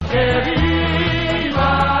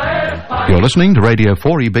You're listening to Radio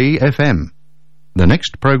 4EB FM. The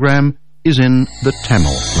next program is in the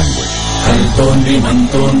Tamil language. கல் தோன்றி மண்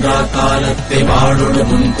தோன்றா காலத்தை வாழோடு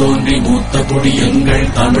முன் தோன்றி மூத்த குடி எங்கள்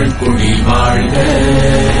தமிழ் குடி வாழ்க.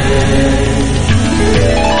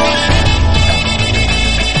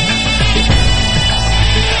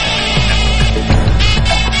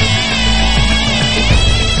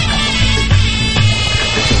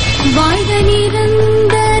 வாழ்க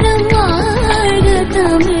நிரந்தரம் வாழ்க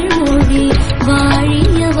தமிழ் மொழி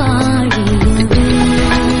வாழிய வாழியவே.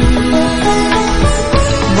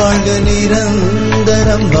 வாழ்க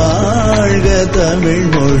நிரந்தரம் வாழ்க தமிழ்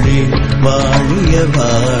மொழி வாழிய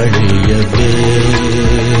வாழியவே.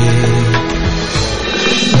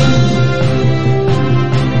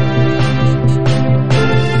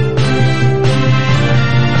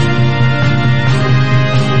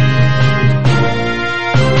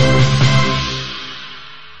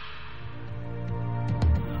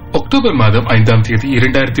 அக்டோபர் மாதம் 5ஆம் தேதி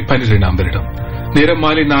 2012ஆம் வருடம். நேரம்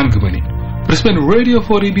மாலை 4 மணி. பிரிஸ்பன் ரேடியோ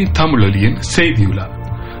 4EB தமிழொலியின் செய்தியுலா.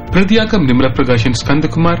 பிரதியாக்கம் நிமல பிரகாஷன்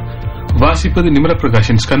ஸ்கந்தகுமார், வாசிப்பது நிமல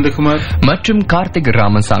பிரகாஷன் ஸ்கந்தகுமார் மற்றும் கார்த்திக்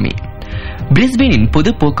ராமசாமி. பிரிஸ்பேனின் பொது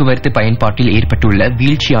போக்குவரத்து பயன்பாட்டில் ஏற்பட்டுள்ள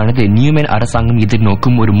வீழ்ச்சியானது நியூமன் அரசாங்கம்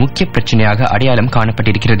எதிர்நோக்கும் ஒரு முக்கிய பிரச்சனையாக அடையாளம்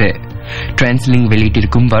காணப்பட்டிருக்கிறது. டிரான்ஸ்லிங்க்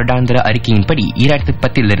வெளியிட்டிருக்கும் வருடாந்திர அறிக்கையின்படி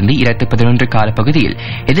 2010 2011 காலப்பகுதியில்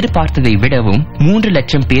எதிர்பார்த்ததை விடவும் 3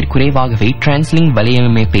 லட்சம் பேர் குறைவாகவே டிரான்ஸ்லிங்க்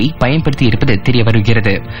வலையமைப்பை பயன்படுத்தி இருப்பது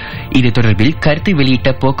தெரியவருகிறது. இது தொடர்பில் கருத்து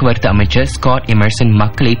வெளியிட்ட போக்குவரத்து அமைச்சர் ஸ்காட் எமர்சன்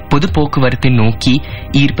மக்களை பொது போக்குவரத்து நோக்கி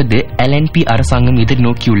ஈர்ப்பது LNP அரசாங்கம்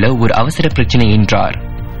எதிர்நோக்கியுள்ள ஒரு அவசர பிரச்சினை என்றார்.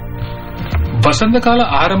 வசந்த கால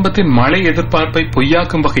ஆரம்பத்தின் மழை எதிர்பார்ப்பை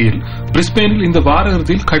பொய்யாக்கும் வகையில் பிரிஸ்பேனில் இந்த வார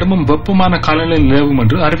இறுதியில் கடுமையான வெப்பமான காலநிலை நிலவும்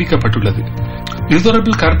என்று அறிவிக்கப்பட்டுள்ளது. இது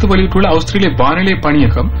தொடர்பில் கருத்து வெளியிட்டுள்ள ஆஸ்திரேலிய வானிலை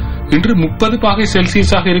பணியகம் இன்று 30 பாகை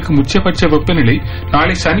செல்சியஸாக இருக்கும் உச்சபட்ச வெப்பநிலை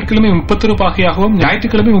நாளை சனிக்கிழமை 31 பாகையாகவும்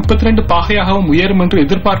ஞாயிற்றுக்கிழமை 32 பாகையாகவும் உயரும் என்று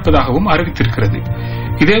எதிர்பார்ப்பதாகவும் அறிவித்திருக்கிறது.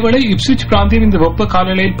 இதேவேளை இப்ஸ்விச் பிராந்தியம் இந்த வெப்ப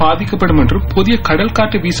காலநிலையில் பாதிக்கப்படும் என்றும் புதிய கடல்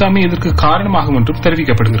காற்று வீசாமை இதற்கு காரணமாகும் என்றும்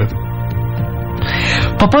தெரிவிக்கப்படுகிறது.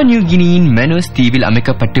 பப்பா நியூ கினியின் மெனோஸ் தீவில்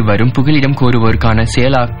அமைக்கப்பட்டு வரும் புகலிடம் கோருவோருக்கான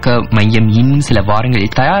செயலாக்க மையம் இன்னும் சில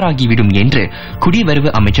வாரங்களில் தயாராகிவிடும் என்று குடிவரவு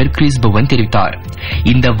அமைச்சர் கிறிஸ் போவன் தெரிவித்தார்.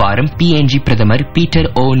 இந்த வாரம் PNG பிரதமர் பீட்டர்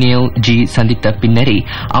ஓநீல் சந்தித்த பின்னரே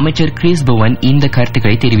அமைச்சர் கிறிஸ் போவன் இந்த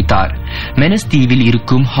கருத்துக்களை தெரிவித்தார். மெனோஸ் தீவில்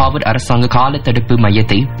இருக்கும் ஹார்வர்ட் அரசாங்க கால தடுப்பு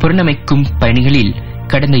மையத்தை புனரமைக்கும் பணிகளில்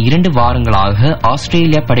கடந்த 2 வாரங்களாக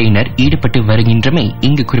ஆஸ்திரேலிய படையினர் ஈடுபட்டு வருகின்றமை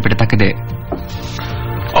இங்கு குறிப்பிடத்தக்கது.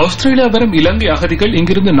 ஆஸ்திரேலியா வரும் இலங்கை அகதிகள்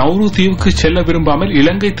இங்கிருந்து நௌரு தீவுக்கு செல்ல விரும்பாமல்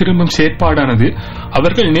இலங்கை திரும்பும் செயற்பாடானது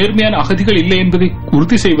அவர்கள் நேர்மையான அகதிகள் இல்லை என்பதை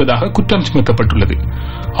உறுதி செய்வதாக குற்றம் சுமத்தப்பட்டுள்ளது.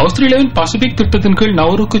 ஆஸ்திரேலியாவின் பசிபிக் திட்டத்தின் கீழ்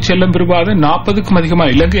நௌருக்கு செல்ல விரும்பாத 40க்கும்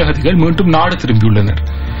அதிகமான இலங்கை அகதிகள் மீண்டும் நாடு திரும்பியுள்ளனர்.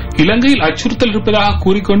 இலங்கையில் அச்சுறுத்தல் இருப்பதாக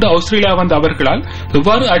கூறிக்கொண்டு ஆஸ்திரேலியா வந்த அவர்களால்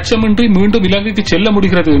எவ்வாறு அச்சமின்றி மீண்டும் இலங்கைக்கு செல்ல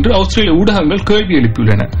முடிகிறது என்று ஆஸ்திரேலிய ஊடகங்கள் கேள்வி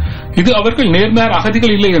எழுப்பியுள்ளன. இது அவர்கள் நேர்மையான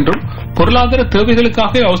அகதிகள் இல்லை என்றும் பொருளாதார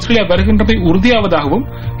தேவைகளுக்காக ஆஸ்திரேலியா வருகின்றமை உறுதியாவதாகவும்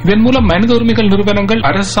இதன் மூலம் மனித உரிமைகள் நிறுவனங்கள்,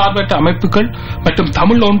 அரசு சார்பற்ற அமைப்புகள் மற்றும்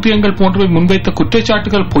தமிழ் ஒன்றியங்கள் போன்றவை முன்வைத்த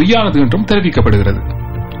குற்றச்சாட்டுகள் பொய்யானது என்றும் தெரிவிக்கப்படுகிறது.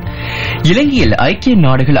 இலங்கையில் ஐக்கிய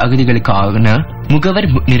நாடுகள் அகதிகளுக்கான முகவர்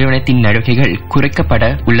நிறுவனத்தின் நடவடிக்கைகள் குறைக்கப்பட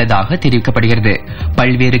உள்ளதாக தெரிவிக்கப்படுகிறது.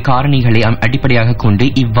 பல்வேறு காரணிகளை அடிப்படையாக கொண்டு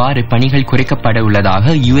இவ்வாறு பணிகள் குறைக்கப்பட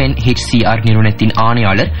உள்ளதாக UNHCR நிறுவனத்தின்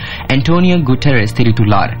ஆணையாளர் அன்டோனியோ குட்டரஸ்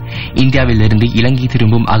தெரிவித்துள்ளார். இந்தியாவிலிருந்து இலங்கை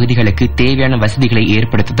திரும்பும் அகதிகளுக்கு தேவையான வசதிகளை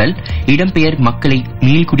ஏற்படுத்துதல், இடம்பெயர் மக்களை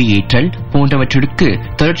மீள்குடியேற்றல் போன்றவற்றிற்கு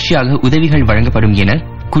தொடர்ச்சியாக உதவிகள் வழங்கப்படும் என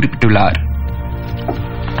குறிப்பிட்டுள்ளார்.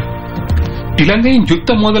 இலங்கையின்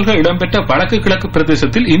யுத்த மோதல்கள் இடம்பெற்ற வடக்கு கிழக்கு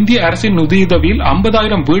பிரதேசத்தில் இந்திய அரசின் நிதியுதவியில்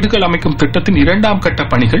 50,000 வீடுகள் அமைக்கும் திட்டத்தின் 2ஆம் கட்ட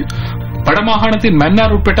பணிகள் வடமாகாணத்தின்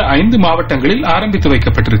மன்னார் உட்பட்ட 5 மாவட்டங்களில் ஆரம்பித்து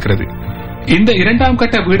வைக்கப்பட்டிருக்கிறது. இந்த 2ஆம்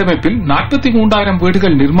கட்ட வீடமைப்பில் 43,000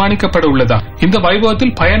 வீடுகள் நிர்மாணிக்கப்பட உள்ளதாக இந்த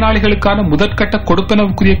வைபவத்தில் பயனாளிகளுக்கான முதற்கட்ட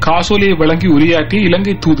கொடுப்பனவுக்குரிய காசோலையை வழங்கி உரையாற்றிய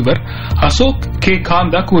இலங்கை தூதுவர் அசோக் கே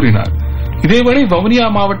காந்தா கூறினார். இதேவேளை வவுனியா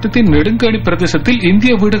மாவட்டத்தின் நெடுங்கேணி பிரதேசத்தில்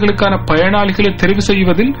இந்திய வீடுகளுக்கான பயனாளிகளை தெரிவு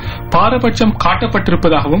செய்வதில் பாரபட்சம்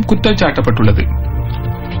காட்டப்பட்டிருப்பதாகவும் குற்றம் சாட்டப்பட்டுள்ளது.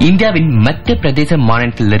 இந்தியாவின் மத்திய பிரதேச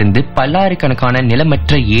மாநிலத்திலிருந்து பல்லாயிரக்கணக்கான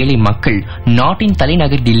நிலமற்ற ஏழை மக்கள் நாட்டின்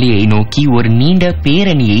தலைநகர் தில்லியை நோக்கி ஒரு நீண்ட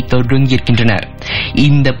பேரணியை தொடங்கியிருக்கின்றனர்.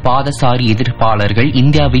 இந்த பாதசாரி எதிர்ப்பாளர்கள்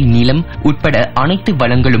இந்தியாவில் நிலம் உட்பட அனைத்து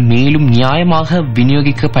வளங்களும் மேலும் நியாயமாக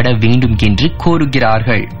விநியோகிக்கப்பட வேண்டும் என்று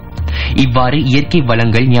கோருகிறார்கள். இவ்வாறு இயற்கை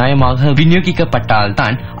வளங்கள் நியாயமாக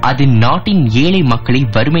விநியோகிக்கப்பட்டால்தான் அது நாட்டின் ஏழை மக்களை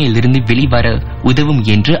வறுமையிலிருந்து வெளிவர உதவும்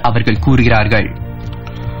என்று அவர்கள் கூறுகிறார்கள்.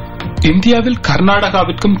 இந்தியாவில்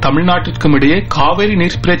கர்நாடகாவிற்கும் தமிழ்நாட்டிற்கும் இடையே காவிரி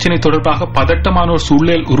நீர் பிரச்சினை தொடர்பாக பதட்டமான ஒரு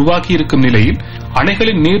சூழல் உருவாகியிருக்கும் நிலையில்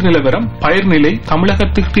அணைகளின் நீர் நிலவரம், பயிர் நிலை,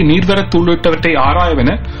 தமிழகத்திற்கு நீர்வரத்து உள்ளிட்டவற்றை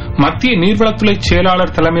ஆராயவென மத்திய நீர்வளத்துறை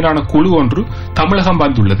செயலாளர் தலைமையிலான குழு ஒன்று தமிழகம்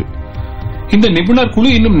வந்துள்ளது. இந்த நிபுணர் குழு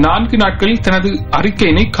இன்னும் 4 நாட்களில் தனது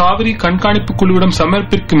அறிக்கையினை காவிரி கண்காணிப்பு குழுவிடம்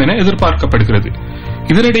சமர்ப்பிக்கும் என எதிர்பார்க்கப்படுகிறது.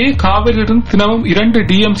 இதனிடையே காவிரியிலிருந்து தினமும் 2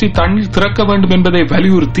 DMC தண்ணீர் திறக்க வேண்டும் என்பதை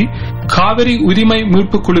வலியுறுத்தி காவிரி உரிமை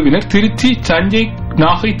மீட்பு குழுவினர் திருச்சி, தஞ்சை,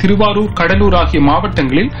 நாகை, திருவாரூர், கடலூர் ஆகிய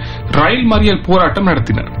மாவட்டங்களில் ரயில் மறியல் போராட்டம்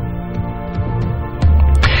நடத்தினர்.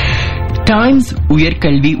 டைம்ஸ்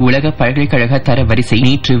உயர்கல்வி உலக பல்கலைக்கழக தரவரிசை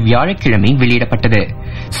நேற்று வியாழக்கிழமை வெளியிடப்பட்டது.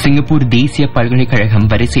 சிங்கப்பூர் தேசிய பல்கலைக்கழகம்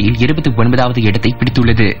வரிசையில் 29வது இடத்தை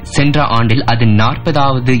பிடித்துள்ளது. சென்ற ஆண்டில் அது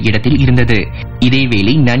 40வது இடத்தில் இருந்தது.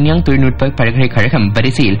 இதேவேளை நன்யாங் தொழில்நுட்ப பல்கலைக்கழகம்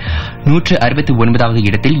வரிசையில் 169வது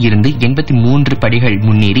இடத்தில் இருந்து 83 படிகள்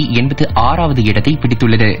முன்னேறி 86வது இடத்தை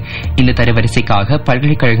பிடித்துள்ளது. இந்த தரவரிசைக்காக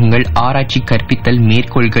பல்கலைக்கழகங்கள் ஆராய்ச்சி, கற்பித்தல்,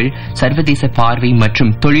 மேற்கோள்கள், சர்வதேச பார்வை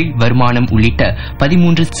மற்றும் தொழில் வருமானம் உள்ளிட்ட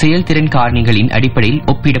 13 செயல்திறன் காரணிகளின் அடிப்படையில்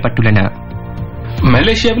ஒப்பிடப்பட்டுள்ளன.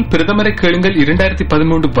 மலேசியாவில் பிரதமரை கேளுங்கள்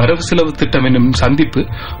 2013 வரவு செலவு திட்டம் என்னும் சந்திப்பு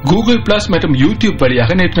கூகுள் பிளஸ் மற்றும் யூடியூப்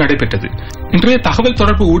வழியாக நேற்று நடைபெற்றது. இன்றைய தகவல்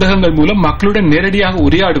தொடர்பு ஊடகங்கள் மூலம் மக்களுடன் நேரடியாக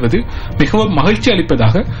உரையாடுவது மிகவும் மகிழ்ச்சி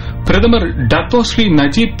அளிப்பதாக பிரதமர் Dato Sri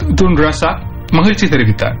Najib Tun Razak மகிழ்ச்சி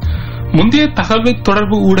தெரிவித்தார். முந்தைய தகவல்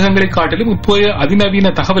தொடர்பு ஊடகங்களை காட்டிலும் இப்போதைய அதிநவீன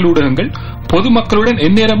தகவல் ஊடகங்கள் பொதுமக்களுடன்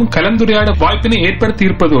எந்நேரமும் கலந்துரையாட வாய்ப்பினை ஏற்படுத்தி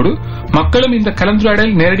இருப்பதோடு மக்களும் இந்த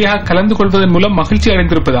கலந்துரையாடலில் நேரடியாக கலந்து கொள்வதன் மூலம் மகிழ்ச்சி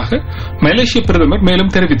அடைந்திருப்பதாக மலேசிய பிரதமர்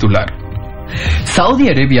மேலும் தெரிவித்துள்ளார். சவுதி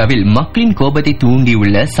அரேபியாவில் மக்களின் கோபத்தை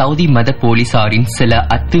தூண்டியுள்ள சவுதி மத போலீசாரின் சில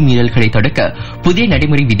அத்துமீறல்களை தடுக்க புதிய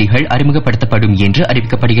நடைமுறை விதிகள் அறிமுகப்படுத்தப்படும் என்று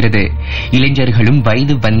அறிவிக்கப்படுகிறது. இளைஞர்களும்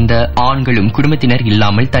வயது வந்த ஆண்களும் குடும்பத்தினர்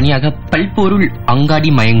இல்லாமல் தனியாக பல்பொருள்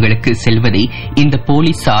அங்காடி மையங்களுக்கு செல்வதை இந்த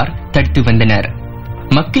போலீசார் தடுத்து வந்தனர்.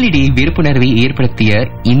 மக்களிடையே வெறுப்புணர்வை ஏற்படுத்திய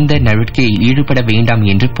இந்த நடவடிக்கையில் ஈடுபட வேண்டாம்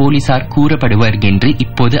என்று போலீசார் கூறப்படுவர் என்று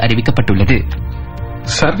இப்போது அறிவிக்கப்பட்டுள்ளது.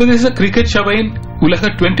 சர்வதேச கிரிக்கெட் சபையின் உலக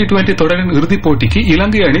 2020 தொடரின் இறுதிப் போட்டிக்கு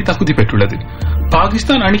இலங்கை அணி தகுதி பெற்றுள்ளது.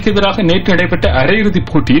 பாகிஸ்தான் அணிக்கு எதிராக நேற்று நடைபெற்ற அரையிறுதிப்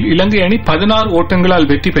போட்டியில் இலங்கை அணி 16 ஓட்டங்களால்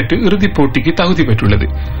வெற்றி பெற்று இறுதிப் போட்டிக்கு தகுதி பெற்றுள்ளது.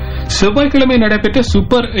 செவ்வாய்க்கிழமை நடைபெற்ற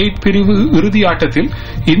சூப்பர் 8 பிரிவு இறுதி ஆட்டத்தில்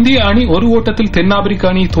இந்திய அணி ஒரு ஓட்டத்தில் தென்னாப்பிரிக்க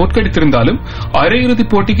அணியை தோற்கடித்திருந்தாலும்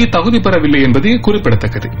அரையிறுதிப் போட்டிக்கு தகுதி பெறவில்லை என்பது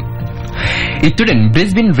குறிப்பிடத்தக்கது. இத்துடன்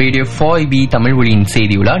பிரிஸ்பேன் ரேடியோ 4B தமிழ் ஒலியின்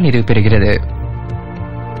செய்தியுலா நிறைவு பெறுகிறது.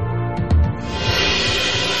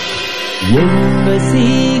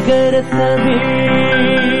 வசீகர தமிழ்,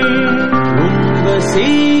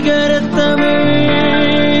 வசீகர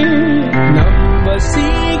தமிழ், நம்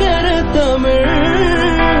வசீகர தமிழ்.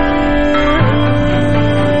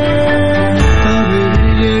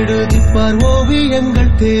 தமிழில் எழுதிப்பார்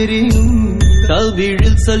ஓவியங்கள் தெரியும்,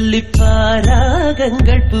 தமிழில் சொல்லிப்பார்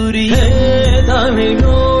ராகங்கள் புரியும்.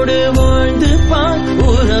 தமிழோடு வாழ்ந்து பார்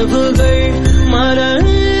உறவுகள் மலரும்.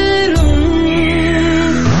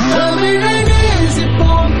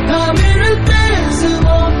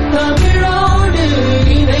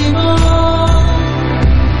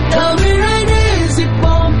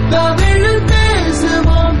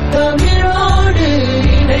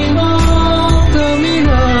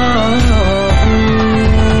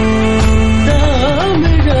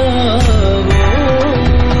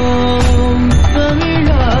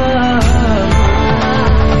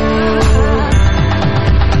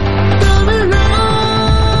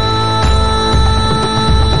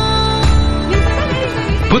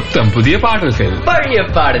 புதிய பாடல்கள், பழைய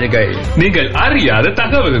பாடல்கள், நீங்கள் அறியாத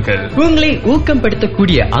தகவல்கள், உங்களை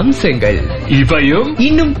ஊக்கப்படுத்தக்கூடிய அம்சங்கள், இவையும்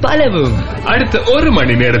இன்னும் பலவும் அடுத்த 1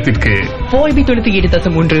 மணி நேரத்திற்கு 4B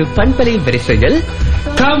 97.1 பண்பலை வரிசைகள்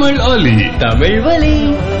தமிழ் ஒலி, தமிழ் ஒலி.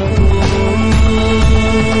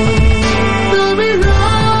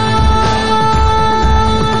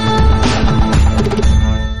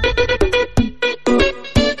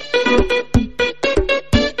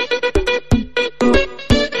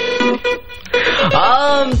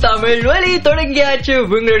 தமிழ் ஒலி தொடங்கியாச்சு.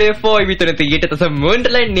 உங்களுடைய 4B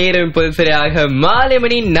 98.3 நேரம் இப்போது சரியாக மாலை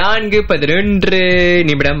மணி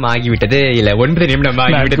 4:11 ஆகிவிட்டது. இல்ல 9 நிமிடம்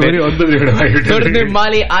ஆகிவிட்டது. தொடர்ந்து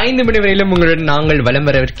மாலை 5 மணி வரையிலும் உங்களுடன் நாங்கள் வலம்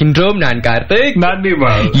வரவிருக்கின்றோம். நான் கார்த்திக்.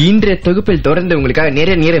 இன்றைய தொகுப்பில் தொடர்ந்து உங்களுக்காக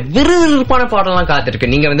நிறைய விறுவிறுப்பான பாடலாம்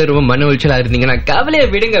காத்திருக்கு. நீங்க வந்து ரொம்ப மன உளைச்சலா இருந்தீங்கன்னா கவலையை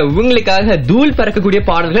விடுங்க. உங்களுக்காக தூள் பறக்கக்கூடிய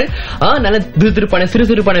பாடல்கள், நல்ல துருதுருப்பான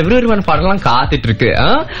சிறுசிறுப்பான விறுவிறுப்பான பாடலாம் காத்துட்டு இருக்கு.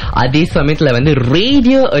 அதே சமயத்துல வந்து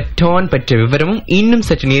ரேடியோ டான் பற்றிய விவரமும் இன்னும்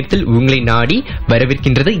சற்று நேரத்தில் உங்களை நாடி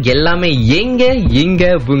வரவிருக்கின்றது. எல்லாமே எங்க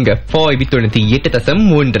உங்க 4B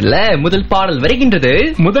 98.3 முதல் பாடல் வருகின்றது.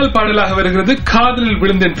 முதல் பாடலாக வருகிறது காதலில்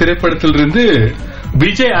விழுந்த திரைப்படத்திலிருந்து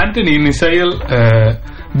விஜய் ஆண்டனியின் இசையில்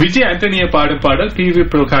விஜய் ஆண்டனியை பாடும் பாடல் PV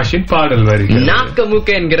பிரகாஷின் பாடல் வருகிறது.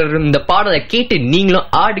 நாக்கமுக்க என்கிற இந்த பாடலை கேட்டு நீங்களும்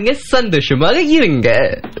ஆடுங்க, சந்தோஷமாக இருங்க.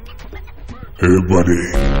 Hey buddy,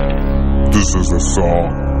 this is a song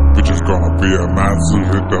which is gonna be a massive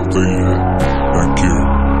hit of the year. Thank you.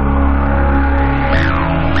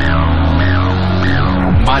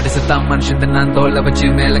 மாடு செத்தா மனுஷன் நான் தோலை வச்சு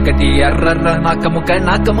மேல கட்டி அர்ற நாக்கமுக்க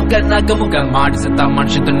நாக்கமுக்க நாக்கமுக்க மாடு செத்தா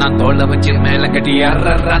மனுஷன் நான் தோலை வச்சு மேல கட்டி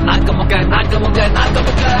அர்ற நாக்கமுக்க நாக்கமுக்க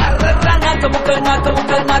நாக்கமுக்க அர்ற நாக்கமுக்க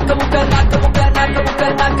நாக்கமுக்க நாக்கமுக்க நாக்கமுக்க நாக்கமுக்க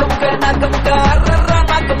நாக்கமுக்க நாக்கமுக்க அர்ற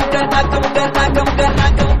நாக்கமுக்க நாக்கமுக்க நாக்கமுக்க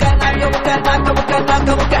நாக்கமுக்க நாக்கமுக்க நாக்கமுக்க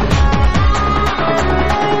நாக்கமுக்க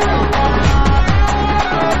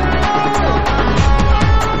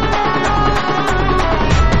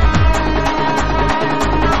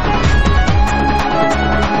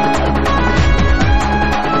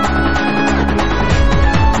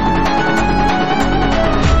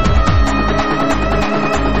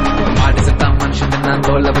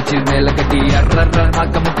தோலை வச்சு மேல கட்டி அர்ற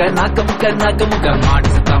நாக்கமுக்க நாக்கமுக்க நாக்கமுக்க மாடு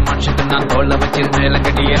செத்தா மனுஷன் நான் தோலை வச்சு மேல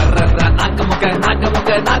கட்டி அர்ற நாக்கமுக்க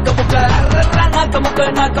நாக்கமுக்க நாக்கமுக்க அர்ற நாக்கமுக்க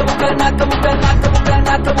நாக்கமுக்க நாக்கமுக்க நாக்கமுக்க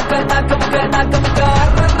நாக்கமுக்க நாக்கமுக்க நாக்கமுக்க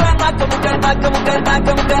அர்ற நாக்கமுக்க நாக்கமுக்க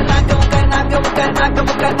நாக்கமுக்க நாக்கமுக்க நாக்கமுக்க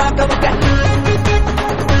நாக்கமுக்க நாக்கமுக்க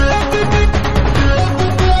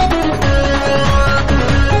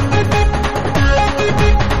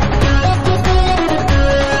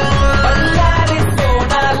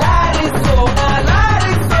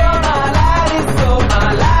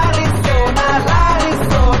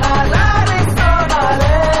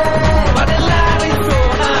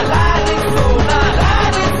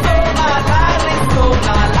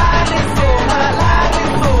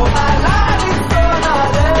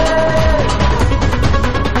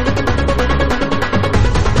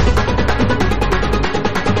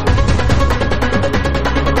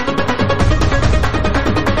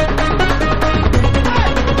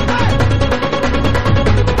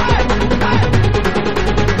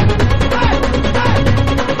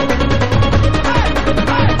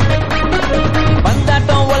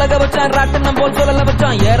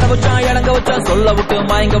ஏற வச்சான் இறங்க வச்சான் சொல்ல விட்டு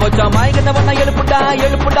மயங்க வச்சான் மயங்கினவன எழுப்புடா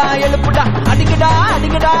எழுப்புடா எழுப்புடா அடிக்கடா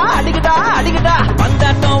அடிக்கடா அடிக்கடா அடிக்கடா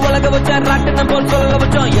பந்தாட்டம் உலக வச்சான் ராட்டினம் போல் சொல்ல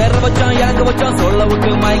வச்சான் ஏற வச்சான் இறங்க வச்சான் சொல்ல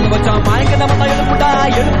விட்டு மயங்க வச்சான் மயங்கினவன எழுப்புடா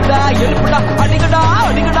எழுப்புடா எழுப்புடா அடிக்கடா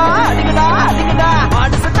அடிக்கடா அடிக்கடா அடிக்கடா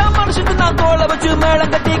மாடு செத்தா மனுஷன் நான் தோலை வச்சு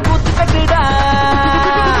மேளம் கட்டி கூத்து கட்டுடா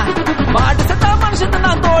மாடு செத்தா மனுஷன்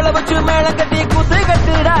நான் தோலை வச்சு மேளம் கட்டி கூத்து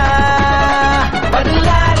கட்டுடா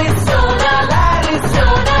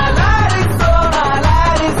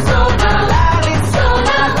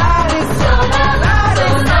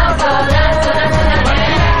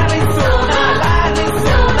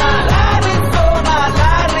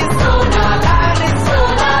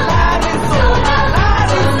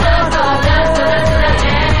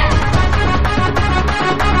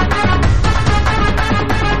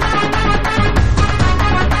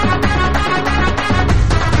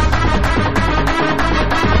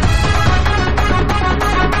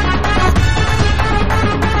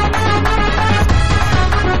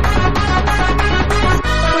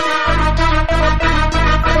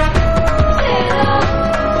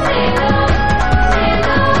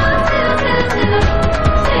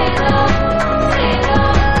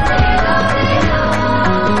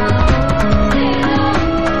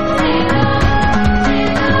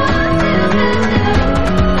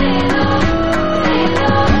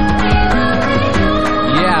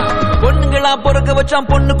பொறுக்க வச்சான்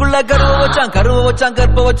பொண்ணுக்குள்ள கருவ வச்சான் கருவ வச்சான்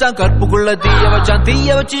கற்ப வச்சான் கற்புக்குள்ள தீய வச்சான்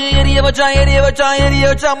தீய வச்சு எரிய வச்சான் எரிய வச்சான் எரிய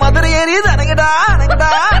வச்சான் மதுரை எரியுது அணங்கடா அணங்கடா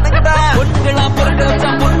அணங்கடா பொண்ணுங்களாம் பொறுக்க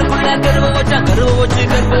வச்சான் பொண்ணுக்குள்ள கருவ வச்சான் கருவ வச்சு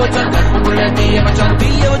கற்ப வச்சான் கற்புக்குள்ள தீய வச்சான்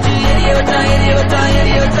தீய வச்சு எரிய வச்சான் எரிய வச்சான்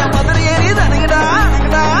எரிய வச்சான் மதுரை எரியுது அணங்கடா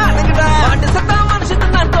அணங்கடா அணங்கடா மாட்டு சத்தா மனுஷன்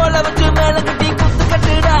நான் தோலை வச்சு மேல கட்டி குத்து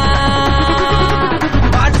கட்டுடா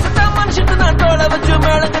மாட்டு சத்தா மனுஷன் நான் தோலை வச்சு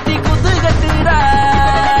மேல கட்டி குத்து கட்டுடா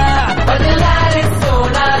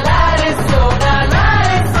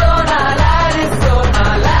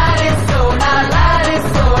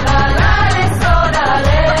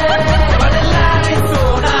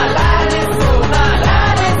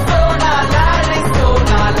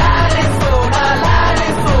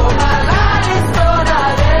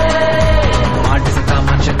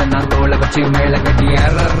மேல கட்டி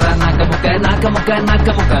அர்ற நாக்கமுக்க நாக்கமுக்க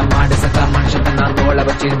நாக்கமுக்க மாடு சத்தா மனுஷன் நான் தோலை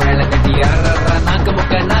வச்சு மேல கட்டி அர்ற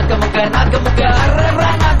Nakka Mukka Nakka Mukka Nakka Mukka அர்ற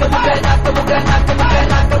Nakka Mukka Nakka Mukka Nakka Mukka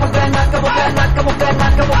Nakka Mukka Nakka Mukka Nakka Mukka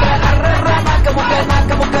Nakka Mukka அர்ற Nakka Mukka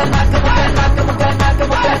Nakka Mukka Nakka Mukka Nakka Mukka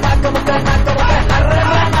Nakka Mukka Nakka Mukka Nakka Mukka அர்ற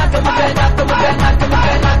Nakka Mukka Nakka Mukka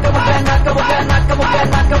Nakka Mukka Nakka Mukka Nakka Mukka Nakka Mukka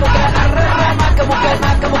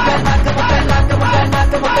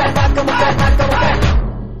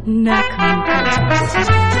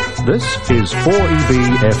This is 4EB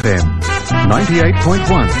FM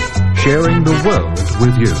 98.1, sharing the world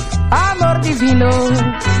with you.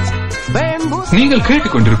 நீங்கள்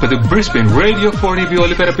கேட்டுக்கொண்டிருப்பது பிரிஸ்பேன் ரேடியோ 4EB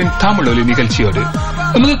ஒலிபரப்பின் தமிழ் ஒலி நிகழ்ச்சியோடு.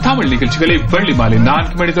 நமது தமிழ் நிகழ்ச்சிகளை வெள்ளி மாலை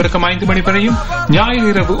 4 மணி தொடக்கம் 5 மணி வரையும், ஞாயிறு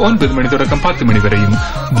இரவு 9 மணி தொடக்கம் 10 மணி வரையும்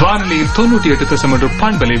வானொலியில் 98.1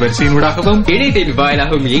 பண்பலை வரிசையினூடாகவும் இணையத்தின்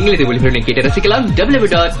வாயிலாகவும் எங்களது ஒலிபரப்பை கேட்டு ரசிக்கலாம்.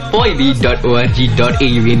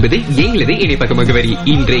 www.4eb.org.au என்பது எங்களது இணைப்பக முகவரி.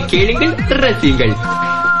 இன்றைய கேளுங்கள், ரசியுங்கள்.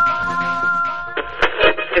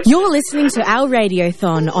 You're listening to our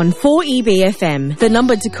Radiothon on 4EB FM. The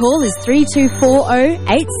number to call is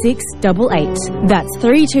 3240-8688. That's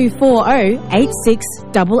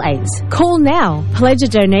 3240-8688. Call now. Pledge a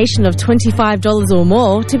donation of $25 or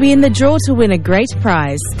more to be in the draw to win a great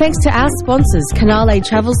prize. Thanks to our sponsors, Canale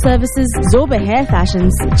Travel Services, Zorba Hair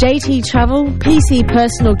Fashions, JT Travel, PC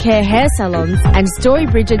Personal Care Hair Salons, and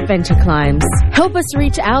Storybridge Adventure Climbs. Help us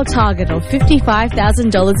reach our target of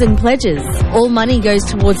 $55,000 in pledges. All money goes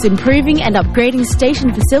towards improving and upgrading station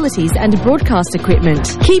facilities and broadcast equipment.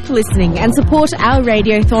 Keep listening and support our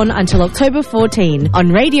Radiothon until October 14 on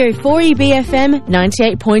Radio 4EB FM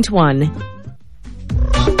 98.1.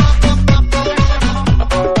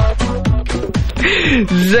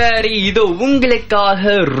 சரி, இது உங்களுக்காக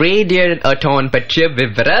ரேடியோதான் பற்றிய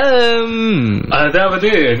விவரம். அதாவது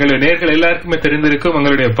எங்களுடைய நேர்கள் எல்லாருக்குமே தெரிந்திருக்கும்,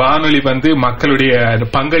 எங்களுடைய வானொலி மக்களுடைய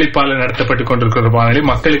பங்களிப்பால நடத்தப்பட்டு கொண்டிருக்கிற வானொலி,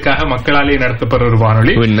 மக்களுக்காக மக்களாலே நடத்தப்படுற ஒரு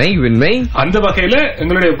வானொலி. உண்மை உண்மை. அந்த வகையில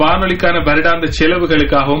எங்களுடைய வானொலிக்கான வருடாந்த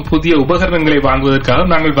செலவுகளுக்காகவும் புதிய உபகரணங்களை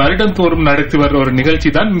வாங்குவதற்காகவும் நாங்கள் வருடம் தோறும் நடத்தி வர்ற ஒரு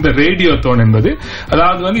நிகழ்ச்சி தான் இந்த ரேடியோதோன் என்பது.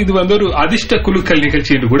 அதாவது இது ஒரு அதிர்ஷ்ட குழுக்கள்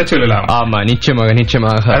நிகழ்ச்சி என்று கூட சொல்லலாம். ஆமா, நிச்சயமாக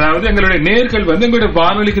நிச்சயமாக. அதாவது எங்களுடைய நேர்கள் எங்களுடைய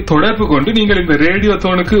வானொலிக்கு தொடர்பு கொண்டு நீங்கள் இந்த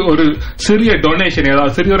ரேடியோதோனுக்கு ஒரு சிறிய டொனேஷன்,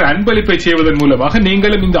 அதாவது சிறிய ஒரு அன்பளிப்பை செய்வதன் மூலமாக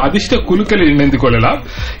நீங்களும் இந்த அதிர்ஷ்ட குழுக்களில் இணைந்து கொள்ளலாம்.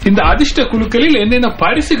 இந்த அதிர்ஷ்ட குழுக்களில் என்னென்ன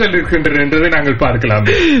பரிசுகள் இருக்கின்றன என்பதை நாங்கள் பார்க்கலாம்.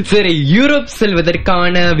 சரி, யூரோப்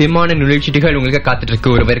செல்வதற்கான விமான நுழைச்சீட்டுகள் உங்களுக்கு காத்துட்டு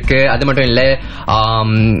இருக்கு ஒருவருக்கு. அது மட்டும் இல்ல,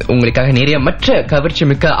 உங்களுக்காக நிறைய மற்ற கவர்ச்சி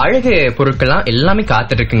மிக்க அழகு பொருட்கள்லாம் எல்லாமே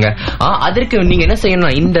காத்துட்டு இருக்குங்க. அதற்கு நீங்க என்ன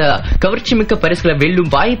செய்யணும், இந்த கவர்ச்சி மிக்க பரிசுகளை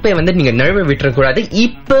வெல்லும் வாய்ப்பை நீங்க நழுவ விட்டுறக்கூடாது.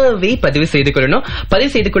 இப்பவே பதிவு செய்து கொள்ளணும்.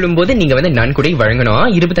 பதிவு செய்து கொள்ளும் போது நீங்க நன்கொடை வழங்கணும்.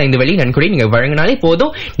 25 வழி நன்கொடை நீங்க வழங்கினாலே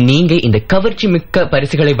போதும், நீங்க இந்த கவர்ச்சி மிக்க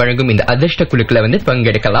பரிசுகளை வழங்கும் இந்த அதிர்ஷ்ட குழுக்களை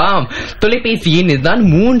பங்கெடுக்கலாம். தொலைபேசி எண் இதுதான்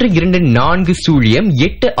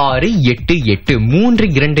 32408688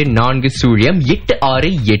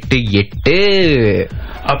 32408688.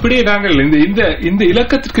 அப்படியே நாங்கள் இந்த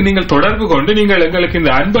இலக்கத்திற்கு நீங்கள் தொடர்பு கொண்டு நீங்கள் எங்களுக்கு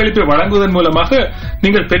இந்த அன்பளிப்பை வழங்குவதன் மூலமாக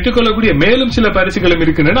நீங்கள் பெற்றுக்கொள்ளக்கூடிய மேலும் சில பரிசுகளும்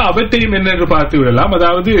இருக்கின்றன. அவற்றையும் என்னென்று பார்த்து விடலாம்.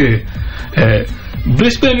 அதாவது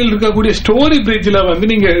பிரிஸ்பேனில் இருக்கக்கூடிய ஸ்டோரி பிரிட்ஜ்ல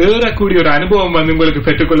நீங்க ஏறக்கூடிய ஒரு அனுபவம் உங்களுக்கு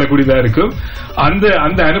பெற்றுக்கொள்ளக்கூடியதா இருக்கும். அந்த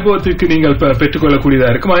அனுபவத்திற்கு நீங்கள் பெற்றுக்கொள்ளக்கூடியதா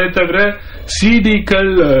இருக்கும். அதை தவிர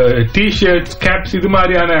சிடிக்கள், டி-ஷர்ட்ஸ், கேப்ஸ், இது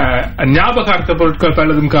மாதிரியான ஞாபகார்த்த பொருட்கள்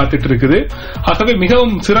பலதும் காத்துட்டு இருக்குது. ஆகவே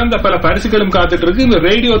மிகவும் சிறந்த பல பரிசுகளும் காத்துட்டு இருக்கு. இந்த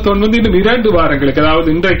ரேடியோதோன் இன்னும் 2 வாரங்களுக்கு, அதாவது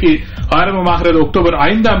இன்றைக்கு ஆரம்பமாகிறது அக்டோபர்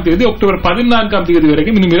 5ஆம் தேதி, அக்டோபர் 14ஆம் தேதி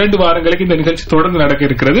வரைக்கும் இன்னும் 2 வாரங்களுக்கு இந்த நிகழ்ச்சி தொடர்ந்து நடக்க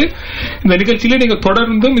இருக்கிறது. இந்த நிகழ்ச்சியில நீங்க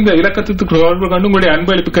தொடர்ந்தும் இந்த இலக்கத்துக்கு தொடர்பு கொண்டு உங்களுடைய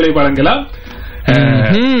அன்பளிப்புகளை வழங்கலாம்.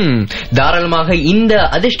 தாராளமாக இந்த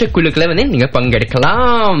அதிர்ஷ்ட குழுக்களை நீங்க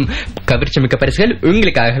பங்கெடுக்கலாம். கவர்ச்சி மிக்க பரிசுகள்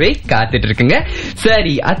உங்களுக்காகவே காத்துட்டு இருக்குங்க.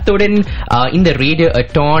 சரி, அத்துடன் இந்த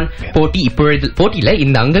ரேடியோதான் போட்டியில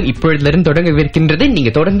இந்த அங்கம் இப்பொழுதிலிருந்து தொடங்கவிருக்கின்றது.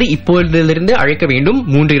 நீங்க தொடர்ந்து இப்பொழுதிலிருந்து அழைக்க வேண்டும்.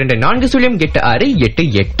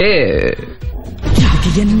 32408688.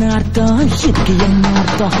 என்ன அர்த்தம், இதுக்கு என்ன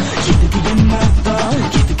அர்த்தம், இதுக்கு என்ன அர்த்தம்,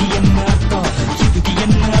 இதுக்கு என்ன அர்த்தம், இதுக்கு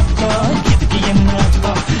என்ன அர்த்தம், இதுக்கு என்ன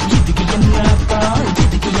அர்த்தம், இதுக்கு என்ன அர்த்தம்,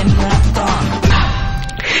 இதுக்கு என்ன அர்த்தம்.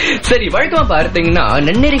 சரி, வழக்கமா பார்த்தீங்கன்னா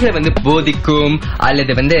நன்னெறிகளை போதிக்கும்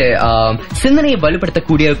அல்லது சிந்தனையை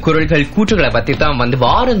வலுப்படுத்தக்கூடிய குரல்கள், கூற்றுகளை பத்தி தான்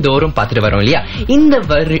வாரந்தோறும் பார்த்துட்டு வரோம் இல்லையா.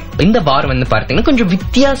 இந்த வாரம் பார்த்தீங்கன்னா கொஞ்சம்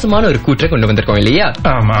வித்தியாசமான ஒரு கூற்றை கொண்டு வந்திருக்கோம் இல்லையா.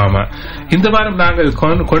 ஆமா ஆமா. இந்த வாரம் நாங்கள்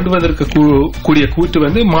கொண்டு வந்திருக்க கூடிய கூற்று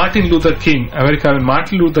மார்ட்டின் லூதர் கிங், அமெரிக்காவின்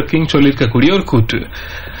மார்ட்டின் லூதர் கிங் சொல்லியிருக்கக்கூடிய ஒரு கூற்று.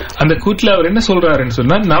 அந்த கூற்றுல அவர் என்ன சொல்றாருன்னு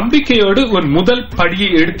சொன்னா, நம்பிக்கையோடு ஒரு முதல் படியை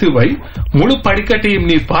எடுத்து வை, முழு படிக்கட்டையும்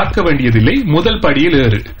நீ பார்க்க வேண்டியதில்லை, முதல் படியில்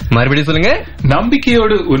ஏறு. மறுபடியும் சொல்லுங்க.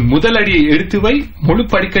 நம்பிக்கையோடு உன் முதல் அடியை எடுத்து வை, முழு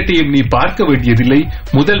படிக்கட்டையும் நீ பார்க்க வேண்டியதில்லை,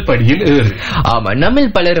 முதல் படியில் ஏறு. ஆமா, நம்ம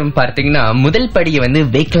பலரும் பார்த்தீங்கன்னா முதல் படியை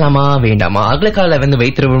வைக்கலாமா வேண்டாமா, அகலக்கால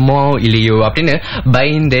வைத்துருவோமோ இல்லையோ அப்படின்னு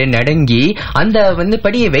பயந்து நடங்கி அந்த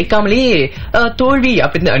படியை வைக்காமலே தோல்வி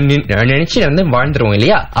அப்படின்னு நினைச்சு வாழ்ந்துருவோம்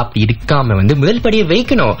இல்லையா. அப்படி இருக்காம முதல் படியை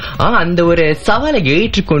வைக்கணும். அந்த ஒரு சவாலை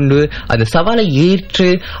ஏற்றுக்கொண்டு அந்த சவாலை ஏற்று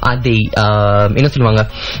அதை என்ன சொல்லுவாங்க,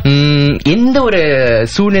 எந்த ஒரு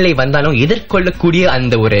சூழ்நிலை சூழ்நிலை வந்தாலும் எதிர்கொள்ளக்கூடிய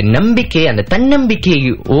அந்த ஒரு நம்பிக்கை, அந்த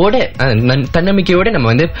தன்னம்பிக்கையோட நம்ம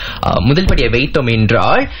வந்து முதல் படியை வைத்தோம்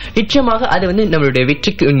என்றால் நிச்சயமாக அது வந்து நம்மளுடைய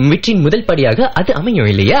வெற்றியின் முதல் படியாக அது அமையும்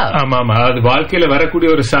இல்லையா? ஆமா ஆமா, அது வாழ்க்கையில வரக்கூடிய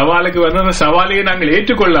ஒரு சவாலுக்கு வந்து அந்த சவாலையே நாங்கள்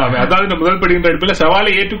ஏற்றுக்கொள்ளாம, அதாவது முதல் படின்ற இடத்துல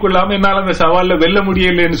சவாலை ஏற்றுக்கொள்ளாம என்னால அந்த சவால்ல வெல்ல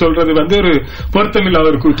முடியலன்னு சொல்றது வந்து ஒரு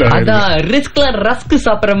பொருத்தமில்லாத ஒரு கூட்டம். அதான் ரிஸ்க்ல ரஸ்க்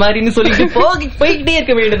சாப்பிடுற மாதிரின்னு சொல்லிட்டு போய்கிட்டே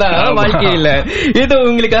இருக்க வேண்டியதான் வாழ்க்கையில. ஏதோ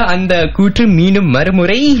உங்களுக்கு அந்த கூற்று மீண்டும்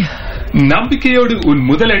மறுமுறை, நம்பிக்கையோடு உன்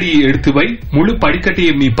முதல் அடியை எடுத்து வை, முழு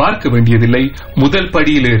படிக்கட்டையும் நீ பார்க்க வேண்டியதில்லை, முதல்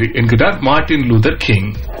படியில் ஏறு என்கிறார் மார்ட்டின் லூதர் கிங்.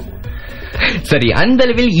 சரி, அந்த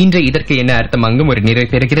அளவில் இன்று இதற்கு என்ன அர்த்தம் அங்கும் ஒரு நிறைவு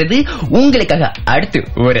பெறுகிறது. உங்களுக்காக அடுத்து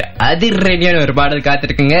ஒரு அதிரடியான ஒரு பாடல்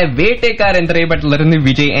காத்திருக்குங்க. வேட்டைக்காரன் திரைப்படத்திலிருந்து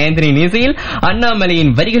விஜய் ஆண்டனி இசையில்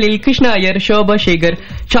அண்ணாமலையின் வரிகளில் கிருஷ்ணா ஐயர், சோபா சேகர்,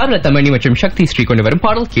 சார்லா தமணி மற்றும் சக்தி ஸ்ரீ கொண்டு வரும்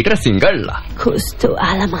பாடல் கேட்டு ரசிங்கள். Justo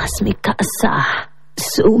a la más mi casa,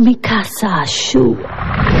 mi casa, shu.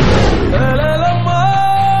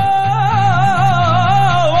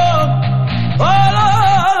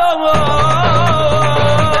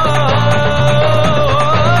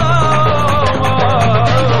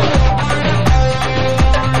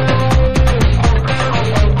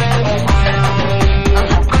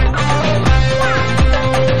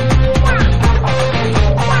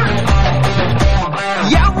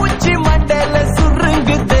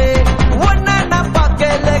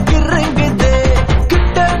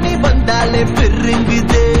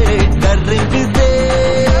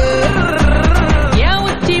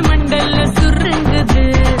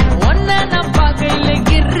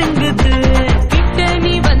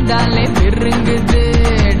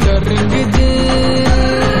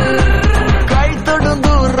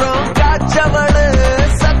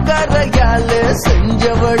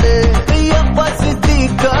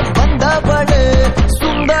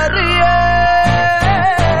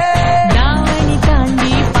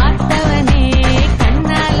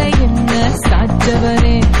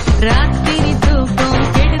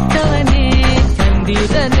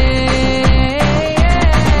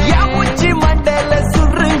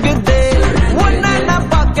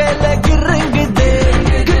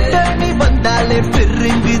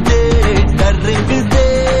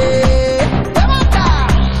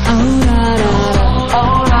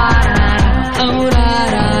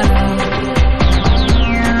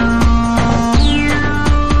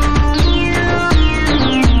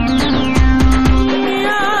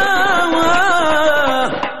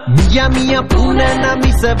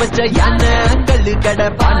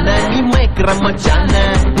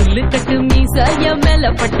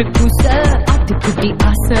 பட்டு கூச ஆட்டுக்குட்டி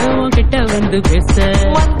ஆசை உன்கிட்ட வந்து பேச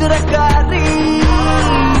மந்திரக்காரி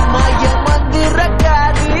மாய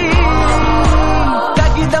மந்திரக்காரி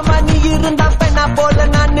ககிதமா நீ இருந்தா பெண்ணா போல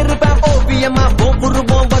நான் இருப்பேன் ஓவியமா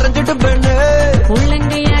போம் வரைஞ்சிட்டு பெண்ணு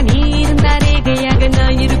உள்ளங்கையா நீ இருந்தா ரேகையாக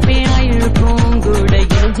நான் இருப்பேன் ஆயுழுக்கும் கூட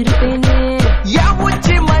எழுஞ்சிருப்பேனே யா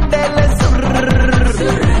உச்சி மண்டல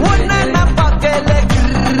ஒன்ன நான் பார்க்கல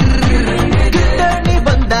கிட்ட நீ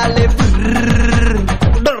வந்தாலே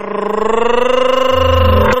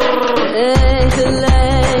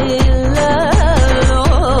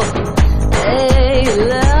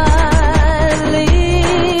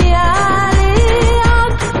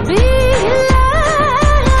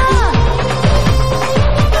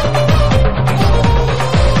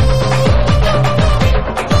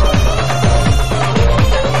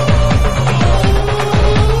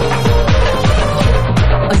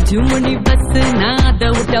ஜுமணி பஸ் நான் அதை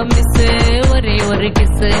விட்ட மிஸ் ஒரே ஒரு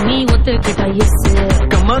கிஸ் நீ ஒத்துக்கிட்ட எஸ்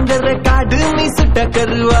கமந்தர காடு நீ சுட்ட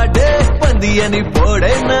கருவாடு பந்திய நீ போட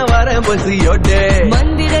நான் வரேன் பசியோட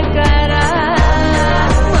மந்திரக்காரா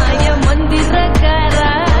மாய மந்திரக்காரா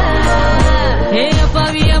ஏ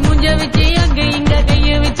அப்பாவியா முஞ்ச வச்சு அங்க இங்க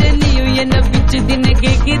கைய வச்சு நீயும் என்ன பிச்சு தின்ன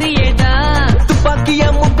கேக்குறியேடா துப்பாக்கியா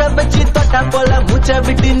முட்டை வச்சு தொட்டா போல மூச்சை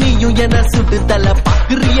விட்டு நீயும் என்ன சுட்டு தலை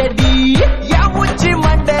பாக்குறியடி யா உச்சி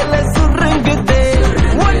மண்டல சுருங்குதே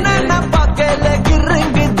ஒன்ன நான் பார்க்கல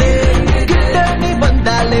கிருங்குதே கிட்ட நீ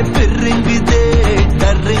வந்தாலே பெருங்குதே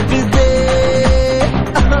கருங்குதே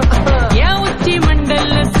யா உச்சி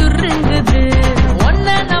மண்டல சுருங்குது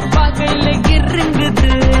ஒன்ன நான் பார்க்கல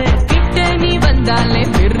கிருங்குது கிட்ட நீ வந்தாலே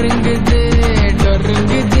பெருங்குது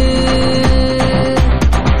டொருங்குது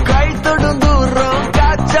கை தொடும் தூரம்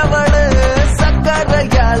காய்ச்சவடு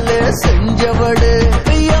சக்கரையால செஞ்சவடு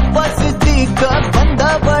பசி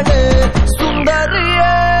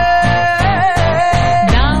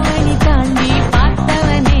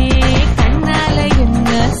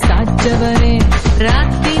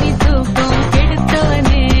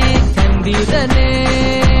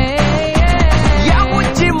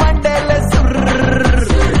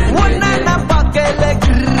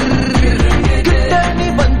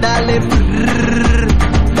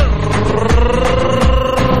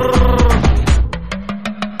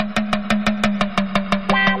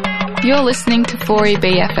You're listening to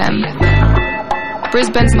 4EB-FM,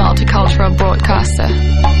 Brisbane's multicultural broadcaster.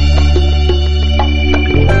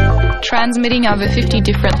 Transmitting over 50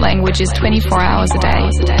 different languages 24 hours a day.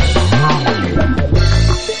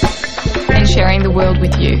 And sharing the world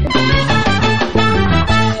with you.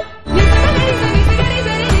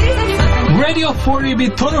 Radio 4EB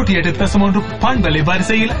 98.3 பண்பலை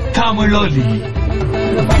வரிசையில் தமிழொலி.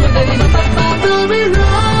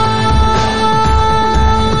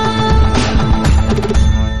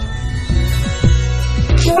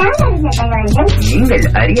 நீங்கள்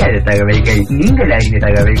அறியாத தகவல்கள், நீங்கள் அறிந்த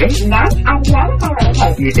தகவல்கள்,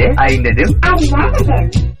 இது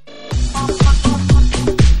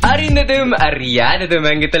அறிந்ததும் அறியாததும்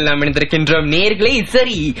அங்கத்தில் நாம் இணைந்திருக்கின்றோம் நேயர்களே.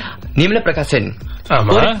 சரி, நிமல பிரகாசன்,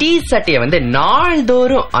 ஒரு டீ சட்டையை வந்து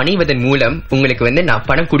நாள்தோறும் அணிவதன் மூலம் உங்களுக்கு நான்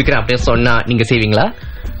பணம் கொடுக்கறேன் அப்படின்னு சொன்னா நீங்க செய்வீங்களா?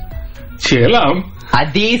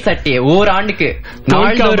 அதே சட்டையை ஓராண்டுக்கு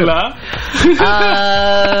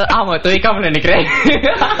ஆமா துவைக்காம நினைக்கிறேன்.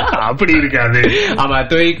 அப்படி இருக்காது. ஆமா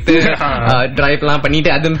துவைத்து டிரைவ் எல்லாம் பண்ணிட்டு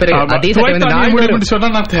அதன் பிறகு அதே சட்டை வந்து சொன்னா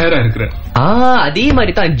நான் தயாரா இருக்கிறேன். அதே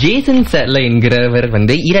மாதிரி தான் ஜேசன் செர்ல என்கிறவர்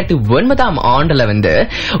 2009ஆம் ஆண்டுல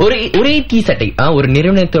ஒரே டீ சட்டை ஒரு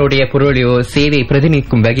நிறுவனத்தோடைய பொருளையோ சேவை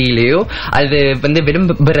பிரதிநிதிக்கும் வகையிலேயோ அது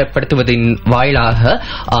விளம்பரப்படுத்துவதன் வாயிலாக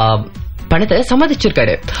பணத்தை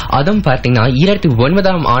சம்பாதிச்சிருக்காரு. அதுவும் பாத்தீங்கன்னா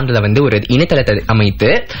 2009ஆம் ஆண்டுல ஒரு இணையதளத்தை அமைத்து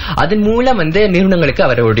அதன் மூலம் நிறுவனங்களுக்கு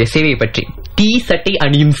அவருடைய சேவை பற்றி டீ சட்டை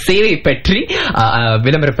அணியும் சேவை பற்றி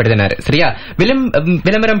விளம்பரப்படுத்தினார். சரியா?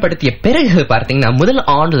 விளம்பரம் படுத்திய பிறகு பார்த்தீங்கன்னா முதல்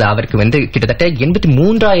ஆண்டுல அவருக்கு கிட்டத்தட்ட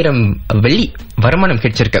 83,000 வெள்ளி வருமானம்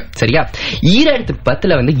கிடைச்சிருக்கு. சரியா?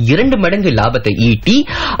 2010ல 2 மடங்கு லாபத்தை ஈட்டி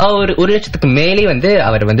ஒரு 1 லட்சத்துக்கு மேலே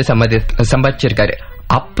அவர் சம்பாதிச்சிருக்காரு.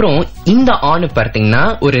 அப்புறம் இந்த ஆண்டு பார்த்தீங்கன்னா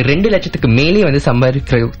ஒரு 2 லட்சத்துக்கு மேலே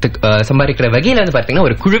சம்பாதிக்கிற வகையில பாத்தீங்கன்னா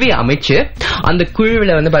ஒரு குழுவை அமைச்சு அந்த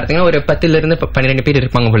குழுவில பாத்தீங்கன்னா ஒரு 10ல இருந்து 12 பேர்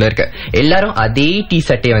இருப்பாங்க போல இருக்கு. எல்லாரும் அதே டீ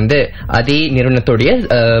சட்டையை அதே நிறுவனத்துடைய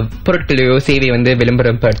பொருட்களையோ சேவை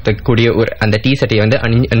விளம்பரப்படுத்தக்கூடிய ஒரு அந்த டீ சட்டையை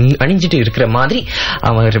அணிஞ்சிட்டு இருக்கிற மாதிரி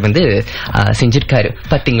அவர் செஞ்சிருக்காரு.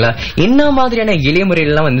 பாத்தீங்களா என்ன மாதிரியான எளிய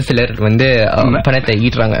முறையிலாம் சிலர் பணத்தை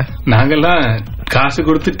ஈட்டுறாங்க. நாங்கெல்லாம் காசு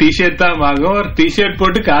கொடுத்து டிஷர்ட் தான் வாங்குவோம், டிஷர்ட்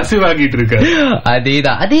போட்டு காசு வாங்கிட்டு இருக்க.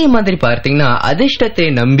 அதேதான். அதே மாதிரி பார்த்தீங்கன்னா அதிர்ஷ்டத்தை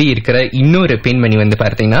நம்பி இருக்கிற இன்னொரு பெண்மணி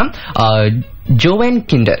பார்த்தீங்கன்னா ஜோவான்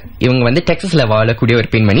கிண்டர். இவங்க டெக்சாஸ்ல வாழக்கூடிய ஒரு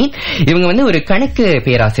பெண்மணி. இவங்க ஒரு கணக்கு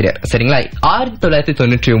பேராசிரியர். சரிங்களா?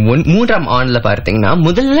 1993ஆம் ஆண்டுல பார்த்தீங்கன்னா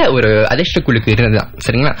முதல்ல ஒரு அதிர்ஷ்ட குழுக்கு இருந்ததுதான்.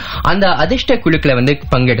 சரிங்களா? அந்த அதிர்ஷ்ட குழுக்களை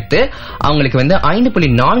பங்கெடுத்து அவங்களுக்கு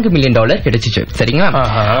 $5.4 மில்லியன் கிடைச்சிச்சு. சரிங்களா?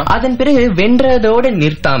 அதன் பிறகு வென்றதோடு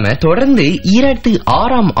நிறுத்தாம தொடர்ந்து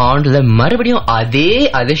 2006ஆம் ஆண்டுல மறுபடியும் அதே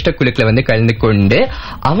அதிர்ஷ்ட குழுக்களை கலந்து கொண்டு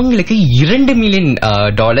அவங்களுக்கு $2 மில்லியன்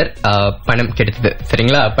பணம் கிடைத்தது.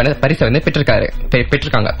 சரிங்களா? பரிசு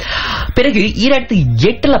பெற்றிருக்காங்க. பிறகு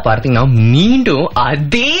 2008ல பார்த்தீங்கன்னா மீண்டும்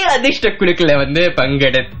அதே அதிர்ஷ்ட குழுக்களை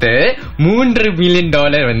பங்கெடுத்து $3 மில்லியன்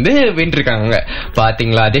வென்றிருக்காங்க.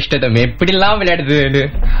 பாத்தீங்களா அதிர்ஷ்டம் எப்படி எல்லாம் விளையாடுது.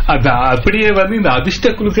 அதான் அப்படியே இந்த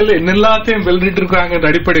அதிர்ஷ்ட குழுக்கள் என்னெல்லாத்தையும் வெல்லிட்டு இருக்காங்க.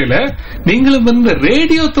 அடிப்படையில நீங்களும்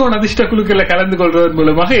ரேடியோ தோன் அதிர்ஷ்ட குழுக்களை கலந்து கொள்வதன்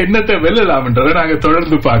மூலமாக என்னத்தை வெல்லலாம் என்றதை நாங்க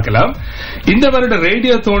தொடர்ந்து பார்க்கலாம். இந்த வருட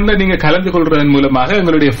ரேடியோ தோன்ல நீங்க கலந்து கொள்வதன் மூலமாக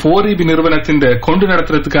எங்களுடைய 4EB நிறுவனத்தின் கொண்டு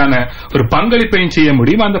நடத்துறதுக்கான ஒரு பங்களிப்பையும் செய்ய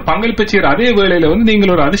முடியும். அந்த பங்களிப்பை செய்யற அதே வேளையில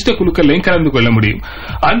நீங்கள் ஒரு அதிர்ஷ்ட குழுக்களையும் கலந்து கொள்ள முடியும்.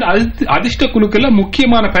 அந்த அதிர்ஷ்ட குழுக்கள்ல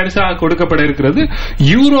முக்கியமான பரிசாக கொடுக்கப்பட இருக்கிறது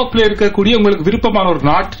யூரோப்ல இருக்கக்கூடிய உங்களுக்கு விருப்பமான ஒரு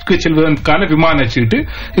நாட்டிற்கு செல்வதற்கான விமான சீட்டு.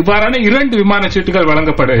 இவ்வாறான 2 விமான சீட்டுகள்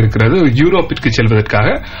வழங்கப்பட இருக்கிறது யூரோப்பிற்கு செல்வதற்காக.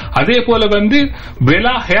 அதே போல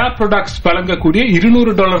வெலா ஹேர் ப்ராடக்ட்ஸ் வழங்கக்கூடிய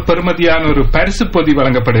 $200 பெறுமதியான ஒரு பரிசு பொதி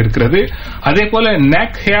வழங்கப்பட இருக்கிறது. அதே போல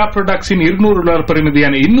நெக் ஹேர் ப்ராடக்ட்ஸின் $200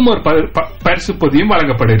 பெறுமதியான இன்னும் ஒரு பரிசு பொதியும்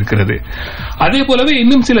வழங்கப்பட இருக்கிறது. அதே போலவே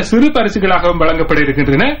இன்னும் சில சிறு பரிசுகளாக வழங்கப்பட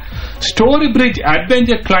இருக்கின்றன. ஸ்டோரி பிரிட்ஜ்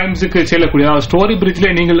அட்வென்ச்சர் கிளைம்ஸுக்கு செல்லக்கூடிய ஸ்டோரி பிரிட்ஜ்ல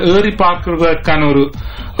நீங்கள் ஏறி பார்க்கிறதற்கான ஒரு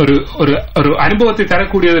அனுபவத்தை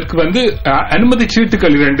தரக்கூடியதற்கு அனுமதி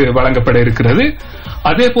சீட்டுகள் 2 வழங்கப்பட இருக்கிறது.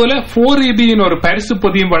 அதே போல 4EB-யின் ஒரு பரிசு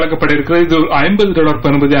பொதியும் வழங்கப்பட இருக்கிறது. இது $50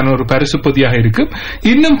 பெறுமதியான ஒரு பரிசு பொதியாக இருக்கும்.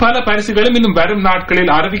 இன்னும் பல பரிசுகளும் இன்னும் வரும்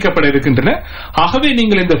நாட்களில் அறிவிக்கப்பட இருக்கின்றன. ஆகவே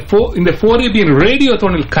நீங்கள் இந்த 4EB-யின் ரேடியோ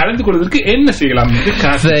தோனில் கலந்து கொள்வதற்கு என்ன செய்யலாம்?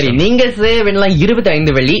 சரி, நீங்க சேவெல்லாம்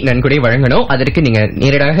 25 வெள்ளி நன்கொடை வழங்கணும். அதற்கு நீங்க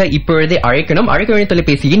நேரடியாக இப்பொழுதே அழைக்கணும். அழைக்க வேண்டிய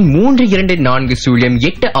தொலைபேசியின்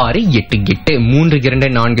 32408688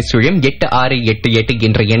 32408688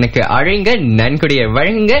 என்ற எண்ணுக்கு அழைங்க, நன்கொடையை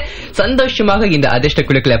வழங்குங்க. சந்தோஷமாக இந்த அதிர்ஷ்ட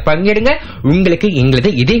குழுக்களை பங்கெடுங்க. உங்களுக்கு எங்களது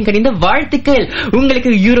இதயம் கனிந்த வாழ்த்துக்கள். உங்களுக்கு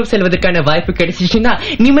யூரோப் செல்வதற்கான வாய்ப்பு கிடைச்சிச்சுன்னா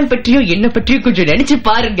நிமல் பற்றியோ என்ன பற்றியோ கொஞ்சம் நினைச்சு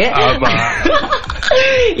பாருங்க.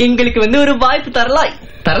 எங்களுக்கு ஒரு வாய்ப்பு தரலாம்.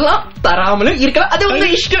 தரலாம், தராமலும் இருக்கலாம், அது உங்க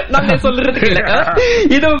இஷ்டம், நாங்க சொல்றதுக்கு இல்ல.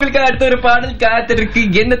 இது உங்களுக்கு அடுத்த ஒரு பாடல் காத்திருக்கு.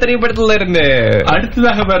 என்ன திரைப்படத்துல இருந்து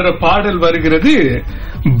அடுத்ததாக வர்ற பாடல் வருகிறது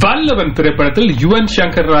வல்லவன் திரைப்படத்தில் யுவன்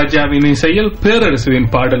சங்கர் ராஜாவின் இசையில் பேரரசுவின்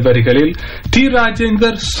பாடல் வரிகளில் டி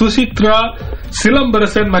ராஜேந்தர், சுசித்ரா,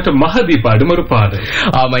 சிலம்பரசன் மற்றும் மகதி பாடும் ஒரு பாடல்.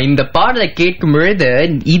 ஆமா, இந்த பாடலை கேட்கும் பொழுது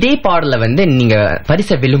இதே பாடல நீங்க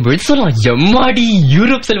பரிசை வெல்லும் பொழுது சொல்லலாம், எம்மாடி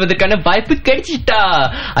யூரோப் செல்வதற்கான வாய்ப்பு கிடைச்சிட்டா.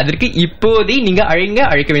 அதற்கு இப்போதே நீங்க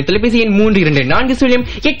அழைக்க வேண்டிய தொலைபேசி எண்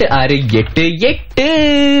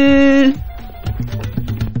 32408688.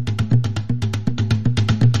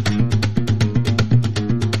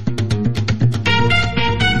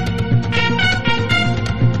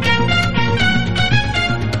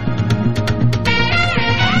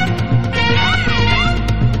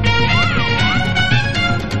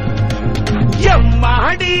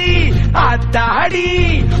 எம்மாடி ஆத்தாடி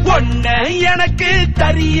ஒன்ன எனக்கு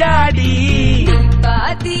தரியாடி,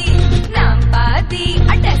 பாதி நாம் பாதி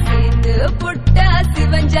அட்ட சேர்ந்து புட்டா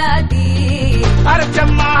சிவஞ்சாதி.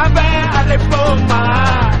 அரைச்சம்மாவ அரைப்போமா,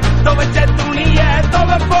 துவச்ச துணிய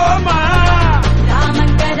துவப்போமா,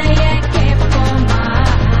 ராமன் கதைய கேட்போமா,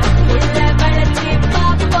 உள்ள வளர்ச்சி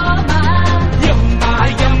பார்ப்போமா. எம்மா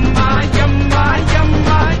எம்மா எம்மா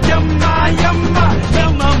எம்மா எம்மா எம்மா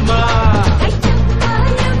எம்மம்மா,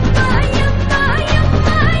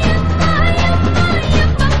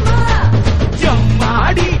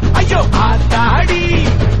 எம்மாடி ஐயோ ஆத்தாடி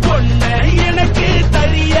பொண்ண எனக்கு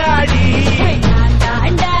தரியாடி.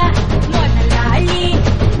 முதலாளி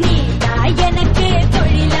நீதா எனக்கு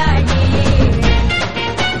தொழிலாளி.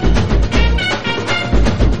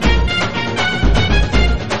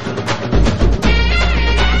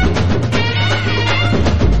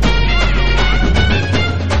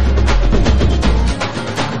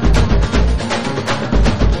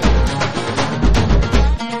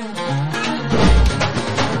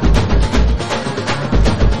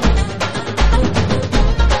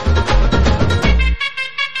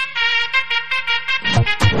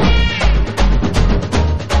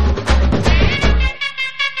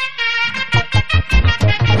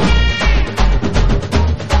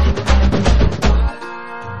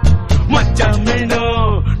 மச்சமினோ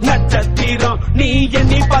நட்சத்திரம் நீ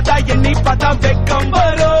எண்ணி பார்த்தா வெக்கம்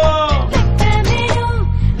வரும்.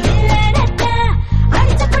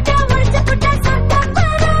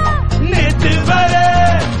 நேற்று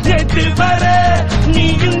வர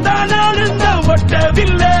நீயும் தான் நானும் தான்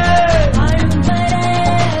ஒட்டவில்லை.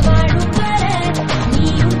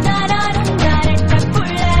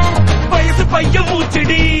 வயசு பையன்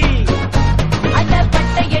மூச்சடி,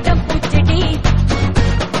 அடப்பட்ட இடம் பூச்சடி.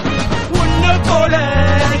 உன்ன போல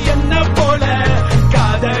என்ன போல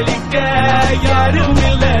காதலிக்க யாரும்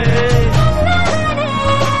இல்ல.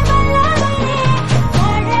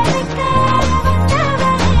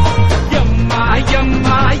 எம்மா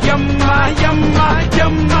எம்மா எம்மா எம்மா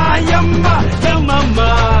எம்மா எம்மா எம்மம்மா,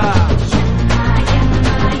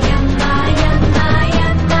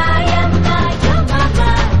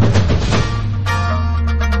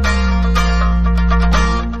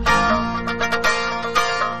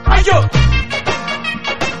 ஐயோ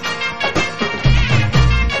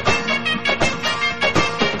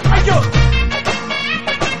ஐயோ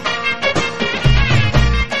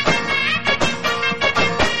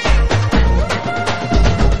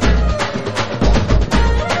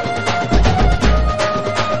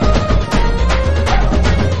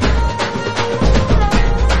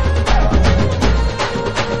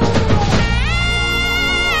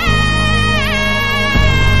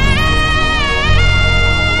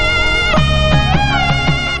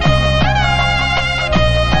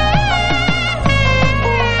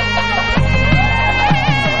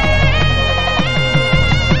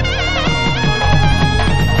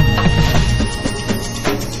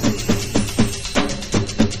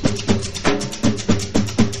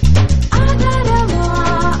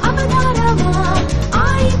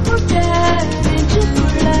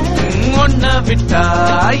விட்டா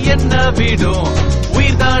என்ன விடும்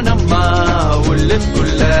உயிர்தானம்மா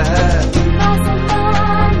உள்ளுக்குள்ள.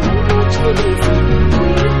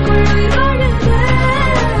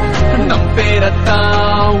 நம்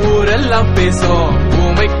பேரத்தான் ஊரெல்லாம் பேசும்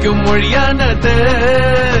உமைக்கும் மொழியானது.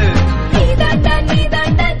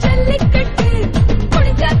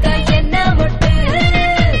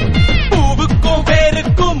 பூவுக்கும்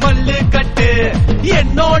வேருக்கும் மல்லு கட்டு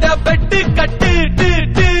என்னோட பெட்டு கட்டு.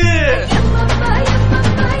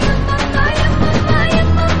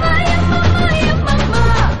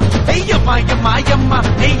 Yamma yamma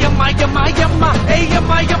hey yamma yamma yamma hey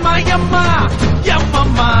yamma yamma yamma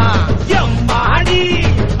yamma yamma adi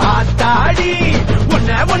ஆத்தாடி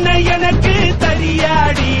உன்னை எனக்கு தெரியா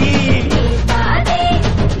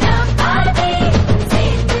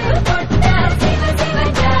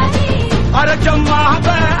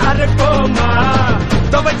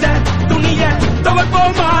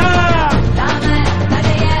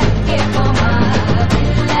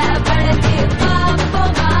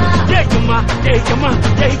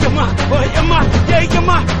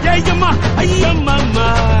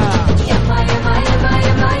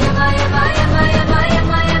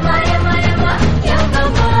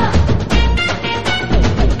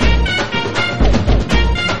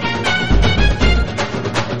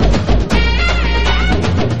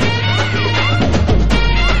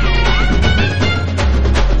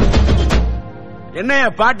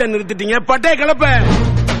ஏன் பாட்டை நிறுத்திட்டீங்க? பட்டே கிளப்ப.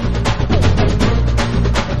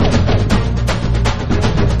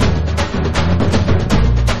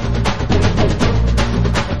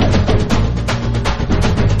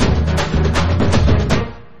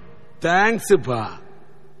 தேங்க்ஸ் பா.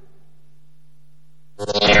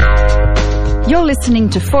 You're listening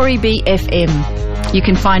to 4EB FM. You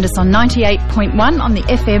can find us on 98.1 on the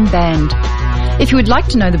FM band. If you would like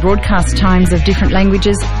to know the broadcast times of different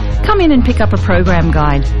languages, come in and pick up a program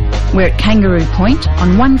guide. We're at Kangaroo Point on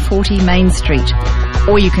 140 Main Street.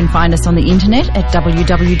 Or you can find us on the internet at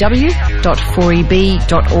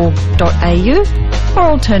www.4eb.org.au, or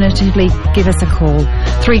alternatively give us a call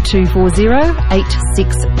 3240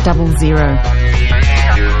 8600.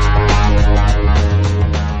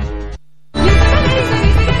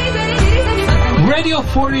 Radio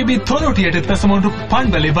 4EB 98.1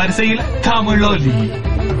 பண்பலை வரிசையில் தமிழொலி.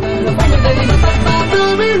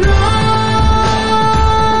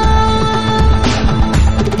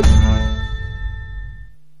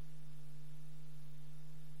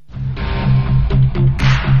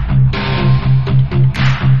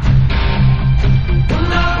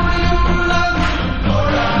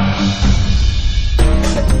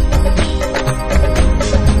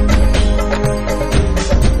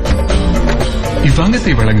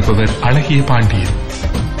 இவ்வங்கத்தை வழங்குபவர் அழகிய பாண்டியன்.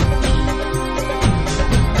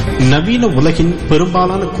 நவீன உலகின்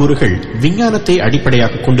பெரும்பாலான கூறுகள் விஞ்ஞானத்தை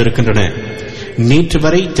அடிப்படையாக கொண்டிருக்கின்றன. நேற்று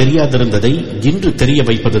வரை தெரியாதிருந்ததை இன்று தெரிய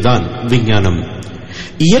வைப்பதுதான் விஞ்ஞானம்.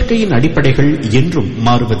 இயற்கையின் அடிப்படைகள் என்றும்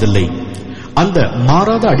மாறுவதில்லை. அந்த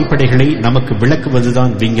மாறாத அடிப்படைகளை நமக்கு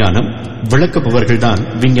விளக்குவதுதான் விஞ்ஞானம். விளக்குபவர்கள்தான்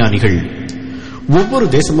விஞ்ஞானிகள். ஒவ்வொரு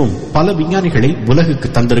தேசமும் பல விஞ்ஞானிகளை உலகுக்கு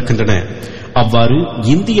தந்திருக்கின்றன. அவ்வாறு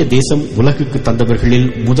இந்திய தேசம் உலகுக்கு தந்தவர்களில்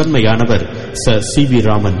முதன்மையானவர் சர் சி.வி.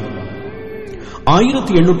 ராமன்.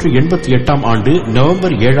 1888 ஆண்டு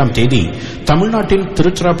நவம்பர் 7ஆம் தேதி தமிழ்நாட்டின்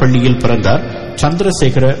திருச்சிராப்பள்ளியில் பிறந்தார்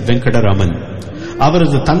சந்திரசேகர வெங்கடராமன்.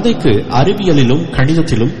 அவரது தந்தைக்கு அறிவியலிலும்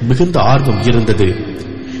கணிதத்திலும் மிகுந்த ஆர்வம் இருந்தது.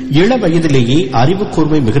 இள வயதிலேயே அறிவு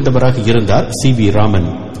கூர்மை மிகுந்தவராக இருந்தார் சி.வி. ராமன்.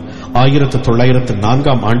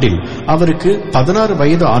 1904ஆம் ஆண்டில் அவருக்கு 16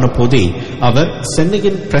 வயது ஆன போதே அவர்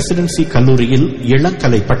சென்னையின் பிரசிடென்சி கல்லூரியில்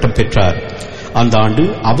இளங்கலை பட்டம் பெற்றார். அந்த ஆண்டு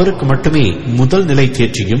அவருக்கு மட்டுமே முதல் நிலை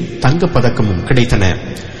தேர்ச்சியும் தங்கப் பதக்கமும் கிடைத்தன.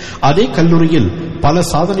 அதே கல்லூரியில் பல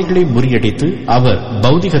சாதனைகளை முறியடித்து அவர்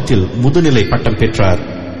பௌதிகத்தில் முதுநிலை பட்டம் பெற்றார்.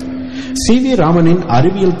 சி.வி. ராமனின்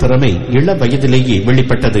அறிவியல் திறமை இள வயதிலேயே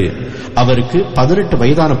வெளிப்பட்டது. அவருக்கு 18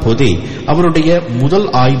 வயதான போதே அவருடைய முதல்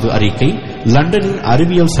ஆய்வு அறிக்கை லண்டனின்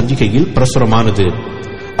அறிவியல் சஞ்சிகையில் பிரசுரமானது.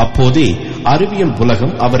 அப்போதே அறிவியல்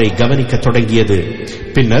உலகம் அவரை கவனிக்க தொடங்கியது.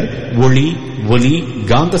 பின்னர் ஒளி, ஒலி,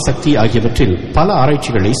 காந்த சக்தி ஆகியவற்றில் பல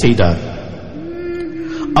ஆராய்ச்சிகளை செய்தார்.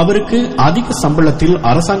 அவருக்கு அதிக சம்பளத்தில்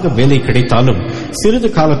அரசாங்க வேலை கிடைத்தாலும்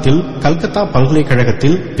சிறிது காலத்தில் கல்கத்தா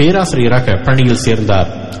பல்கலைக்கழகத்தில் பேராசிரியராக பணியில்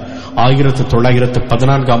சேர்ந்தார்.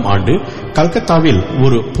 1914ஆம் ஆண்டு கல்கத்தாவில்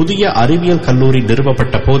ஒரு புதிய அறிவியல் கல்லூரி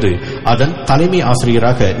நிறுவப்பட்ட போது அதன் தலைமை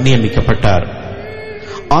ஆசிரியராக நியமிக்கப்பட்டார்.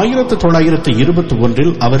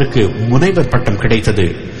 1921இல் அவருக்கு முனைவர் பட்டம் கிடைத்தது.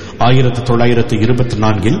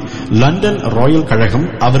 1924இல் லண்டன் ராயல் கழகம்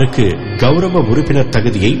அவருக்கு கௌரவ உறுப்பினர்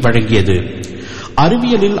தகுதியை வழங்கியது.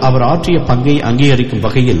 அறிவியலில் அவர் ஆற்றிய பங்கை அங்கீகரிக்கும்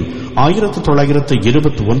வகையில்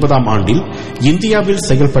 1929ஆம் ஆண்டில் இந்தியாவில்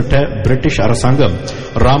செயல்பட்ட பிரிட்டிஷ் அரசாங்கம்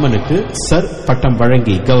ராமனுக்கு சர் பட்டம்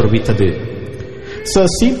வழங்கி கௌரவித்தது.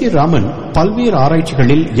 Sir CV. ராமன் பல்வேறு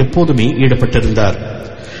ஆராய்ச்சிகளில் எப்போதுமே ஈடுபட்டிருந்தார்.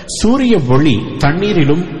 சூரிய ஒளி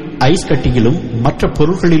தண்ணீரிலும் ஐஸ் கட்டியிலும் மற்ற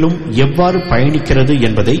பொருள்களிலும் எவ்வாறு பயணிக்கிறது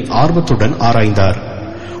என்பதை ஆர்வத்துடன் ஆராய்ந்தார்.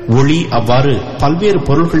 ஒளி அவ்வாறு பல்வேறு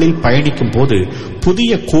பொருள்களில் பயணிக்கும் போது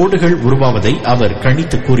புதிய கோடுகள் உருவாவதை அவர்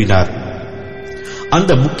கணித்து கூறினார்.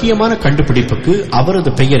 அந்த முக்கியமான கண்டுபிடிப்புக்கு அவரது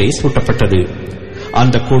பெயரே சூட்டப்பட்டது.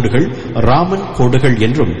 அந்த கோடுகள் ராமன் கோடுகள்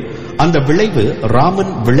என்றும் அந்த விளைவு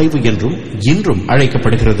ராமன் விளைவு என்றும் இன்றும்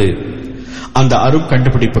அழைக்கப்படுகிறது. அந்த அரும்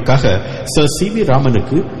கண்டுபிடிப்புக்காக சர் சி.வி.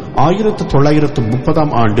 ராமனுக்கு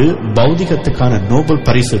 1930ஆம் ஆண்டு பௌதிகத்துக்கான நோபல்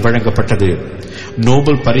பரிசு வழங்கப்பட்டது.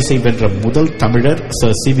 நோபல் பரிசை வென்ற முதல் தமிழர்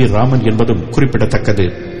சர் சி.வி. ராமன் என்பதும் குறிப்பிடத்தக்கது.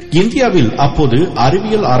 இந்தியாவில் அப்போது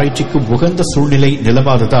அறிவியல் ஆராய்ச்சிக்கு உகந்த சூழ்நிலை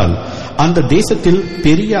நிலவாததால் அந்த தேசத்தில்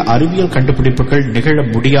பெரிய அறிவியல் கண்டுபிடிப்புகள் நிகழ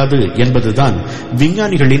முடியாது என்பதுதான்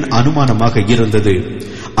விஞ்ஞானிகளின் அனுமானமாக இருந்தது.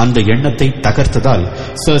 அந்த எண்ணத்தை தகர்த்ததால்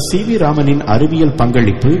சர் சி.வி. ராமனின் அறிவியல்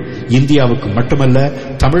பங்களிப்பு இந்தியாவுக்கு மட்டுமல்ல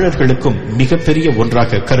தமிழர்களுக்கும் மிகப்பெரிய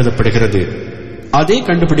ஒன்றாக கருதப்படுகிறது. அதே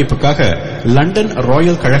கண்டுபிடிப்புக்காக லண்டன்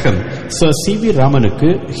ராயல் கழகம் சர் சி.வி. ராமனுக்கு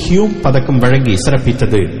ஹியூம் பதக்கம் வழங்கி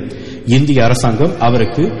சிறப்பித்தது. இந்திய அரசாங்கம்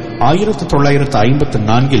அவருக்கு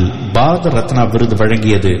 1954இல் பாரத ரத்னா விருது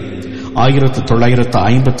வழங்கியது.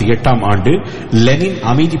 1958 லெனின்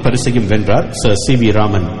அமைதி பரிசையும் வென்றார் சர் சி வி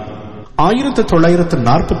ராமன்.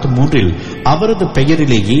 1943 அவரது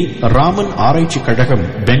பெயரிலேயே ராமன் ஆராய்ச்சி கழகம்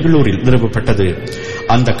பெங்களூரில் நிறுவப்பட்டது.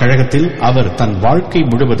 அந்த கழகத்தில் அவர் தன் வாழ்க்கை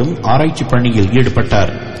முழுவதும் ஆராய்ச்சி பணியில்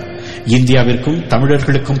ஈடுபட்டார். இந்தியாவிற்கும்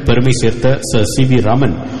தமிழர்களுக்கும் பெருமை சேர்த்த sir C V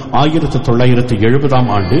Raman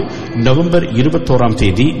 1970 November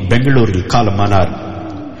 21 பெங்களூரில் காலமானார்.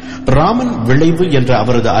 ராமன் விளைவு என்ற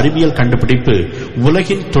அவரது அறிவியல் கண்டுபிடிப்பு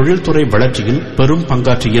உலகின் தொழில்துறை வளர்ச்சியில் பெரும்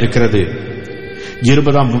பங்காற்றியிருக்கிறது.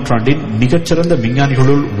 20ஆம் நூற்றாண்டின் மிகச்சிறந்த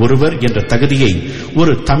விஞ்ஞானிகளுள் ஒருவர் என்ற தகுதியை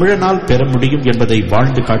ஒரு தமிழனால் பெற முடியும் என்பதை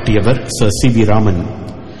வாழ்ந்து காட்டியவர் சர் சி வி ராமன்.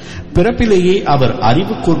 பிறப்பிலேயே அவர்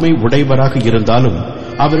அறிவு கூர்மை உடையவராக இருந்தாலும்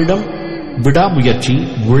அவரிடம் விடாமுயற்சி,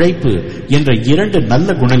 உழைப்பு என்ற 2 நல்ல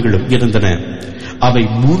குணங்களும் இருந்தன. அவை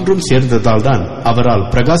 3ம் சேர்ந்ததால் தான் அவரால்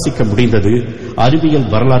பிரகாசிக்க முடிந்தது, அறிவியல்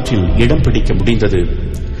வரலாற்றில் இடம் பிடிக்க முடிந்தது.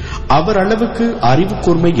 அவர் அளவுக்கு அறிவு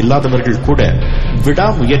கூர்மை இல்லாதவர்கள் கூட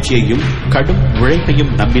விடாமுயற்சியையும் கடும்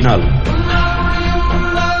உழைப்பையும் நம்பினால்.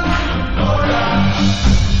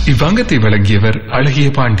 இவ்வங்கத்தை வழங்கியவர் அழகிய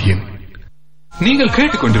பாண்டியன். நீங்கள்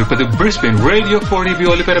கேட்டுக்கொண்டிருப்பது பிரிஸ்பேன் ரேடியோ 4EB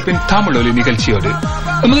ஒலிபரப்பின் தமிழ் ஒலி நிகழ்ச்சியோடு.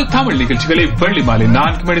 நமது தமிழ் நிகழ்ச்சிகளை வெள்ளி மாலை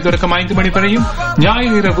 4 மணி தொடக்கம் 5 மணி வரையும்,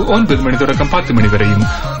 ஞாயிறு இரவு 9 மணி தொடக்கம் 10 மணி வரையும்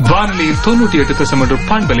வானொலியில் 98.1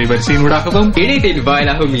 பண்பலை வரிசையினூடாகவும் இணையத்தின்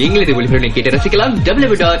வாயிலாகவும் எங்களது ஒலிபரப்பை கேட்டு ரசிக்கலாம்.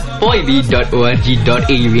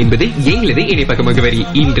 www.4eb.org.au என்பது எங்களது இணைப்பக முகவரி.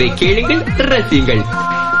 இன்றை கேளுங்கள், ரசியுங்கள்.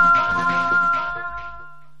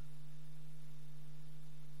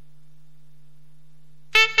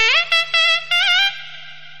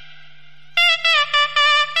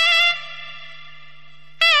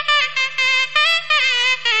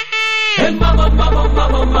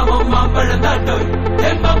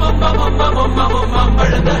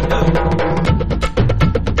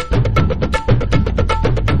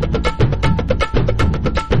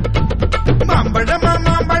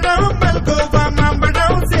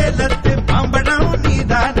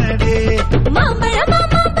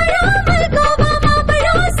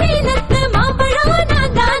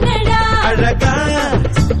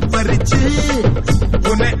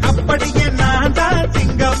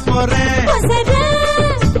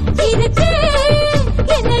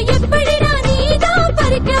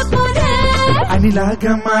 அணிலாக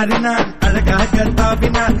மாறினான், அழகாக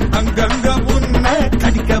தாவினான், அங்கங்க உன்னை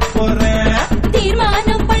கடிக்க போறேன்.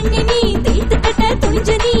 தீர்மானம் பண்ணி நீ தீர்த்து கட்ட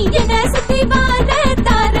துணிஞ்சு நீ என்ன சுத்தி வாழ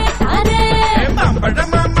தாரே தாரே.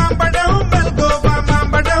 மாம்பழம் மாம்பழம் மல்கோவா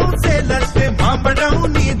மாம்பழம் சேலத்து மாம்பழம்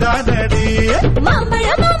நீதானடி.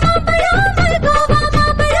 மாம்பழம் மாம்பழம் மல்கோவா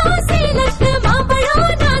மாம்பழம் சேலத்து மாம்பழம்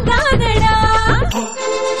நான் தானடா.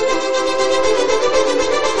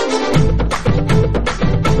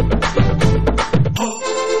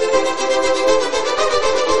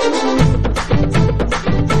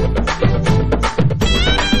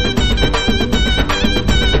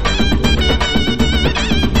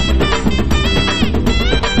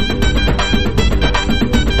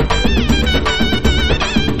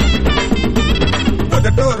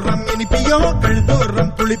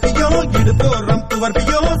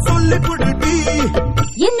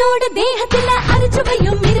 என்னோட தேகத்துல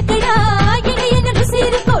அரிச்சுவையும் இருக்குடா, என்ன ருசி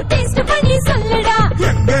இருக்கோ டேஸ்ட் பண்ணி சொல்லடா.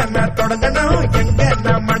 எங்க நான் தொடங்கணும், எங்க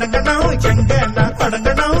நான் மடங்கணும், எங்க நான்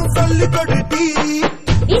தொடங்கணும் சொல்லி கொடுட்டி.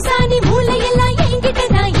 ஈசானி மூளையெல்லாம்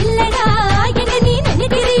என்கிட்டதான் இல்லடா, என்ன நீ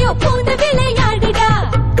நினைக்கிறியோ போன விளையாடுடா.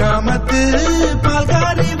 காமத்து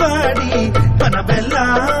பால்காரி வாடி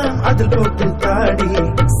பணமெல்லாம் அதில் போட்டு தாடி.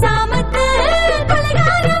 சாமத்து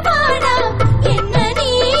கொலைகார வாடா, என்ன நீ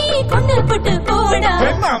கொண்டு போட்டு போடா.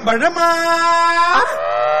 மாம்பழமா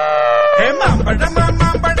மாம்பழமா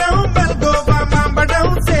மாம்பழம் மல்கோவா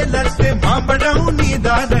மாம்பழம் சேலத்து மாம்பழம்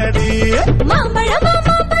நீதானடி. மாம்பழமா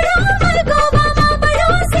மாம்பழம் மல்கோவா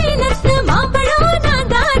மாம்பழம் சேலத்து மாம்பழம் நான்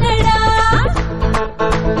தானடா.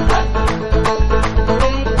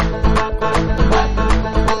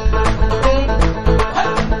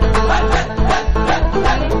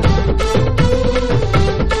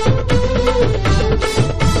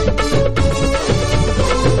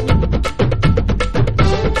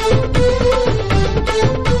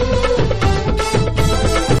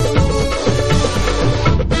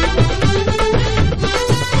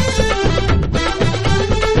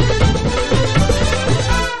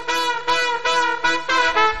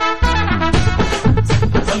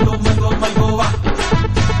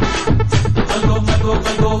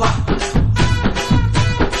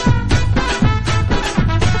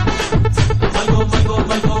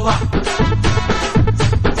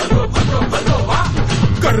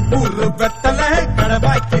 கற்பூர் வெத்தலை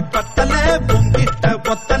கடவாய்க்கு பத்தலை பொங்கிட்ட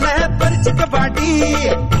பொத்தலை பறிச்சுக்க பாட்டி.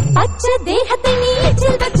 பச்ச தேகத்தை நீ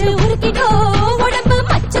எச்சில் வச்சு உருக்கிக்கோ உடம்பு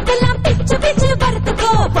மச்சத்தெல்லாம் பிச்சு பிச்சு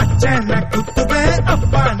படுத்துக்கோ பச்சனை குத்துவேன்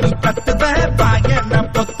அப்பா நீ கத்துவேன் பாயன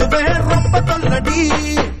பொத்துவேன் ரொம்ப தொல்லடி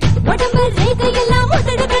உடம்பு ரேகையெல்லாம்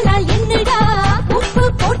உதடுகளால் என்னடா உப்பு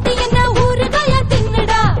போட்டு என்ன ஊறுகாயா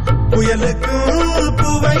தின்னுடா புயலுக்கும்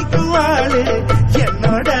பூவைக்கும் ஆளு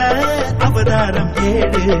என்னோட அவதாரம்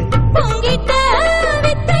கேடு உங்கிட்ட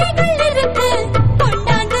வித்தைகள் இருக்கு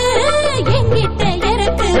கொண்டாந்து எங்கிட்ட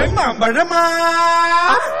இருக்கு மாம்பழமா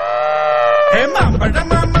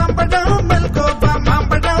மாம்பழமா மாம்பழம் மல்கோவா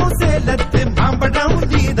மாம்பழம் சேலத்து மாம்பழம்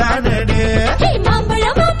நீதானடு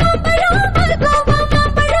மாம்பழமா மாம்பழம் மல்கோவா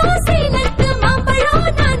மாம்பழம் சேலத்து மாம்பழம்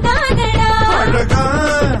நான் தானடா அழகா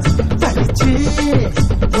பறிச்சு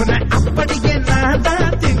உன்னை அப்படியே நான்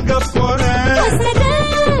தான் திங்க போறேன்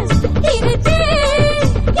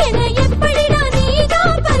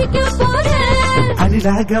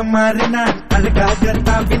அழகாக மாறினான் அழகாக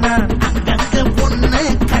தாவினான் அங்கங்க பொண்ணு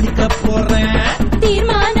கடிக்க போறேன்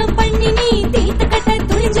தீர்மானம் பண்ணி நீ தீர்த்து கட்ட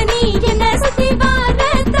துணிஞ்ச நீ என்ன சுத்தி வார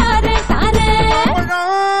தார தார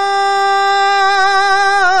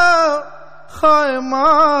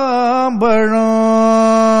மாம்பழம்.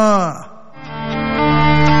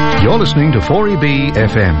 You're listening to 4EB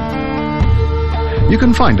FM. You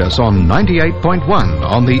can find us on 98.1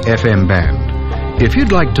 on the FM band. If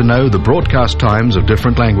you'd like to know the broadcast times of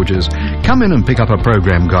different languages, come in and pick up a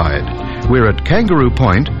program guide. We're at Kangaroo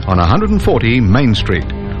Point on 140 Main Street.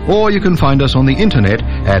 Or you can find us on the internet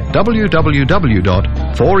at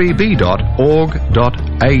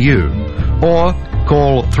www.4eb.org.au. Or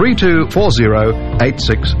call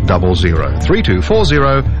 3240-8600.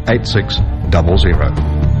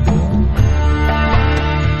 3240-8600.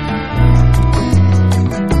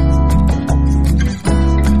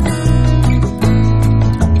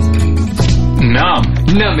 நாம்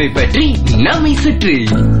நம்மை பற்றி நம்மை சுற்றி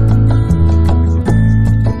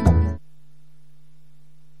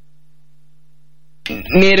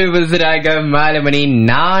நேருவசராக மாலை மணி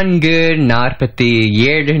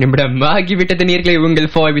 4:47 ஆகிவிட்டது. நேர்களை உங்கள்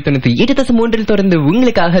 4B98.3 தொடர்ந்து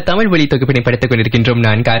உங்களுக்காக தமிழ் வழி தொகுப்பினை படுத்திக் கொண்டிருக்கின்றோம்.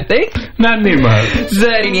 நான் கார்த்திக், நான் நிர்மல்.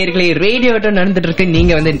 சரி நேர்களை, ரேடியோ நடந்துட்டு இருக்கு.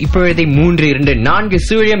 நீங்க வந்து இப்பொழுதே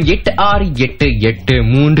 324-8688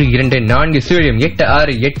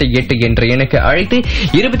 324-8688 என்ற எனக்கு அழைத்து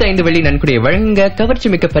 25 வெள்ளி நன்கொடை வழங்க கவர்ச்சி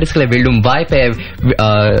மிக்க பரிசுகளை வெல்லும் வாய்ப்பை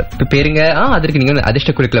பெறுங்க. அதற்கு நீங்க வந்து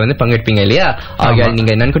அதிர்ஷ்ட குழுக்களை வந்து பங்கெடுப்பீங்க இல்லையா? ஆகையால்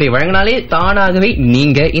நீங்க நன்கொடை வழங்கினாலே தானாகவே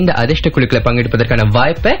நீங்க இந்த அதிர்ஷ்ட குழுக்களை பங்கெடுப்பதற்கான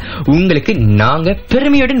வாய்ப்பை உங்களுக்கு நாங்க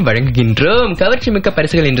பெருமையுடன் வழங்குகின்றோம். கவர்ச்சி மிக்க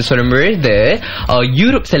பரிசுகள் என்று சொல்லும் பொழுது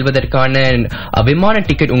யூரோப் செல்வதற்கான விமான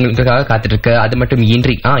டிக்கெட் உங்களுக்காக காத்துட்டு இருக்கு. அது மட்டும்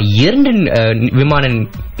இன்றி 2 விமான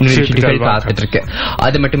நிகழ்ச்சிகள் காத்துட்டு இருக்கு.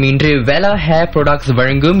 அது மட்டும் இன்றி வெலா ஹேர் ப்ராடக்ட்ஸ்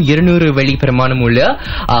வழங்கும் 200 வெள்ளி பிரமாணம் உள்ள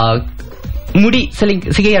முடி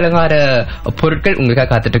சிகை அலங்கார பொருட்கள் உங்களுக்காக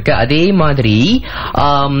காத்துட்டு இருக்கு. அதே மாதிரி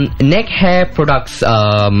நெக் ஹேர் ப்ராடக்ட்ஸ்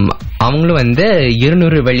அவங்களும் வந்து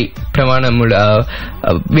 200 வெள்ளி பிரமாணம்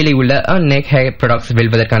விலை உள்ள நெக் ஹேர் ப்ராடக்ட்ஸ்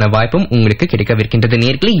வெல்வதற்கான வாய்ப்பும் உங்களுக்கு கிடைக்கவிருக்கின்றது.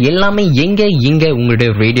 நேர்களை எல்லாமே எங்க உங்களுடைய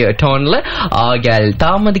ரேடியோ டான்ல. ஆகையால்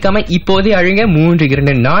தாமதிக்காம இப்போதே அழுங்க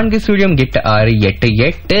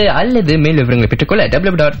 324-8688 அல்லது மேல் விவரங்களை பெற்றுக்கொள்ள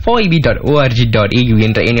www.4eb.org.au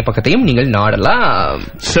என்ற இணைய பக்கத்தையும் நீங்கள் நாடலாம்.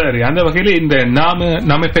 சரி, அந்த வகையில் இந்த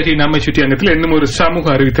நம்மை பற்றி நம்மை சுற்றி அங்கத்தில் இன்னும் ஒரு சமூக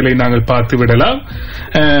அறிவித்தலை நாங்கள் பார்த்து விடலாம்.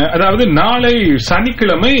 அதாவது நாளை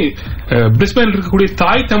சனிக்கிழமை பிரிஸ்பேனில் இருக்கக்கூடிய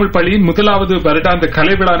தாய் தமிழ் பள்ளியின் முதலாவது வருடாந்த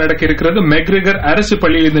கலை விழா நடக்க இருக்கிறது. மெக்ரிகர் அரசு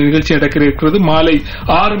பள்ளியில் இந்த நிகழ்ச்சி நடக்க இருக்கிறது. மாலை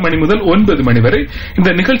 6 மணி முதல் 9 மணி வரை. இந்த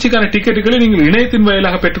நிகழ்ச்சிக்கான டிக்கெட்டுகளை நீங்கள் இணையத்தின்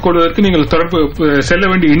வாயிலாக பெற்றுக் கொள்வதற்கு நீங்கள் தொடர்பு செல்ல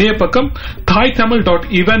வேண்டிய இணைய பக்கம்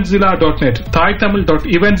thaithamil.evantzilla.net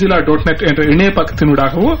thaithamil.evantzilla.net என்ற இணைய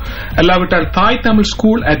பக்கத்தினூடாகவோ அல்லாவிட்டால்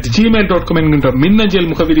thaithamilschool@gmail.com என்கின்ற மின்னஞ்சல்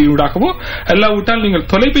முகவரியூடாகவோ அல்லாவிட்டால் நீங்கள்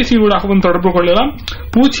தொலைபேசியூடாகவும் தொடர்பு கொள்ளலாம்.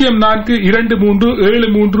 0423730122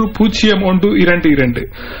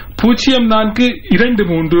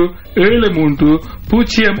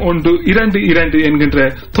 0423730122 என்கின்ற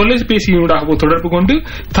தொலைபேசியூடாகவோ தொடர்பு கொண்டு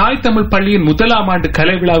தாய் தமிழ் பள்ளியின் முதலாம் ஆண்டு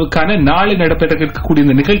கலை விழாவுக்கான நாளை நடைபெற இருக்கக்கூடிய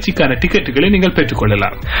இந்த நிகழ்ச்சிக்கான டிக்கெட்டுகளை நீங்கள் பெற்றுக்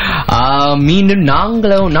கொள்ளலாம். மீண்டும்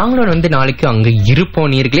நாங்களும் வந்து நாளைக்கு அங்க இருப்போம்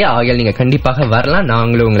நேர்களே. ஆகையால் நீங்க கண்டிப்பாக வரலாம்.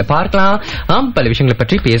 நாங்களும் உங்களை பார்க்கலாம், பல விஷயங்களை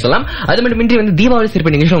பற்றி பேசலாம். அது மட்டுமின்றி வந்து தீபாவளி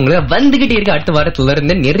சிறப்பு நிகழ்ச்சி உங்களை வந்துகிட்டே இருக்க. அடுத்த வாரத்துல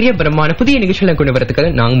இருந்து நிறைய பிரம்மாண்ட புதிய நிகழ்ச்சிகளை கொண்டு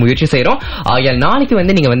வரதுக்காக நாங்க முயற்சி செய்யறோம். ஆகையால் நாளைக்கு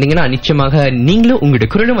வந்து நீங்க வந்தீங்கன்னா நிச்சயமாக நீங்களும் உங்களுடைய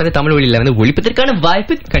குரலும் வந்து தமிழ் வழியில வந்து ஒழிப்பதற்கான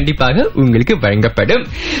வாய்ப்பு கண்டிப்பாக உங்களுக்கு வழங்கப்படும்.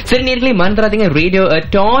 சரி நேயர்களே, மறந்துடாதீங்க ரேடியோ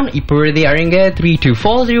அட்டான் இப்பொழுதே அழைங்க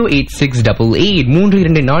 32408688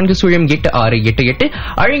 32408688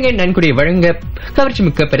 அழைங்க. நன்கொடை வழங்க கவர்ச்சி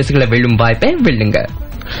மிக்க பரிசுகளை வெல்லும் வாய்ப்பை வெல்லுங்க.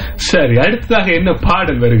 சரி, அடுத்ததாக என்ன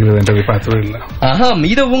பாடல் வருகிறது என்றதை பார்த்து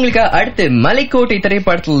இது உங்களுக்கு அடுத்து மலைக்கோட்டை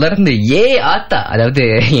திரைப்படத்துல இருந்து ஏ ஆத்தா, அதாவது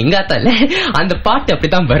எங்க ஆத்தா இல்ல, அந்த பாட்டு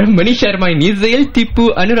அப்படித்தான் வரும். மணி சர்மாவின் இசையில் திப்பு,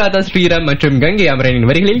 அனுராதா ஸ்ரீராம் மற்றும் கங்கை அமரனின்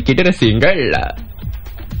வரிகளில் கேட்டு ரசியுங்கள்.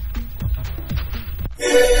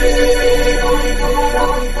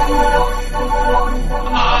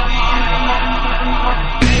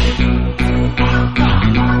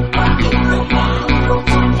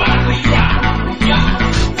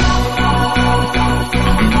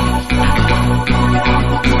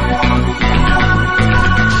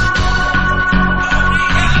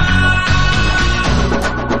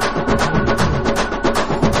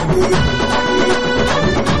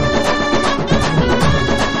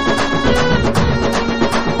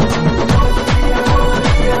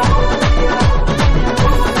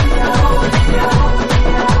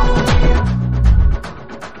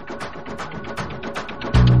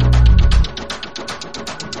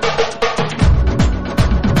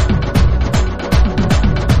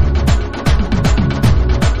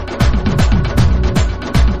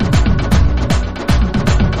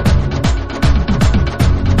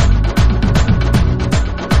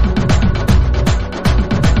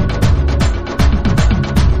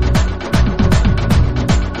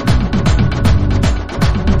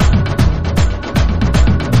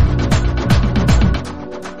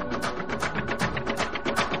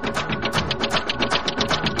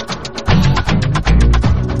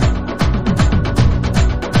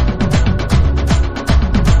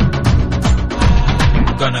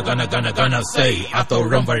 Gonna say atau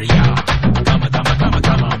rambaria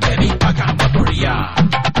kama baby pakama puria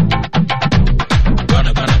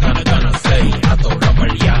gonna say atau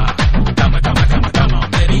rambaria kama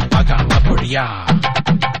baby pakama puria.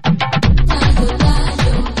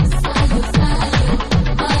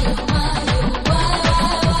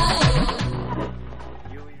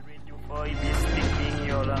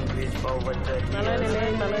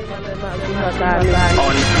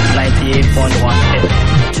 On 98.1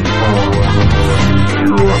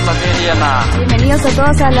 Bienvenidos a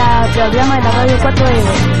todos al programa de la Radio 4EB.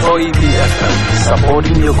 FOREB FM,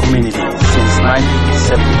 supporting your community since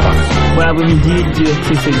 1975.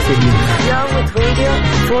 You're with Radio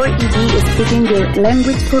 4EB, speaking your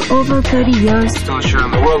language for over 30 years. Still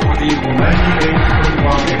sharing the world with you.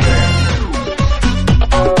 98.1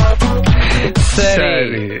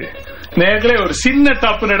 சரி நேர்களே, ஒரு சின்ன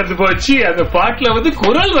தப்பு நடந்து போச்சு. அந்த பாட்டுல வந்து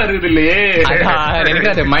குரல் வருது இல்லையே,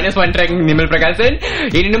 மைனஸ் பண்றாங்க நிமல் பிரகாசன்.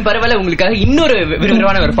 இன்னும் பரவாயில்ல, உங்களுக்காக இன்னொரு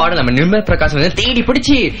விறுவிறுவான ஒரு பாடல் நம்ம நிமல் பிரகாசன் வந்து தேடி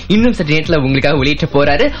பிடிச்சி இன்னும் சற்று நேரத்துல உங்களுக்காக வெளியிட்ட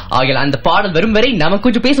போறாரு. ஆகையால் அந்த பாடல் வரும் வரை நம்ம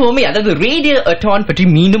கொஞ்சம் பேசுவோமே, அதாவது ரேடியோ அட்டான் பற்றி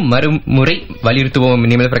மீண்டும் மறுமுறை வலியுறுத்துவோம்.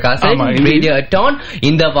 நிமல் பிரகாசன், ரேடியோ அட்டான்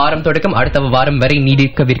இந்த வாரம் தொடக்கம் அடுத்த வாரம் வரை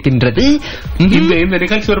நீடிக்கவிருக்கின்றது. இந்த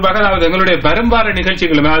நிகழ்ச்சி தொடர்பாக எங்களுடைய பெரும்பாலான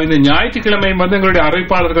நிகழ்ச்சிகளும் இந்த ஞாயிற்றுக்கிழமை வந்து எங்களுடைய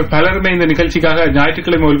அறிவிப்பாளர்கள் பலருமே இந்த நிகழ்ச்சிக்காக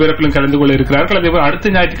ஞாயிற்றுக்கிழமை ஒலிபரப்பிலும் கலந்து கொள்ள இருக்கிறார்கள். அதேபோல்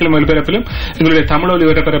அடுத்த ஞாயிற்றுக்கிழமை ஒலிபரப்பிலும் எங்களுடைய தமிழ்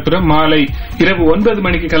ஒலிபரப்பிலும் மாலை இரவு 9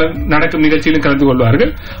 மணிக்கு நடக்கும் நிகழ்ச்சியிலும் கலந்து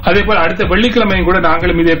கொள்வார்கள். அதேபோல் அடுத்த வெள்ளிக்கிழமையும் கூட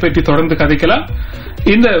நாங்களும் இதை பற்றி தொடர்ந்து கதைக்கலாம்.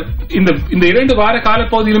 இந்த 2 வார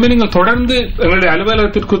காலப்பகுதியிலுமே நீங்கள் தொடர்ந்து எங்களுடைய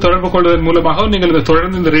அலுவலகத்திற்கு தொடர்பு கொள்வதன் மூலமாக நீங்கள்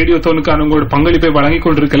தொடர்ந்து இந்த ரேடியோ தோனுக்கான உங்களோட பங்களிப்பை வழங்கிக்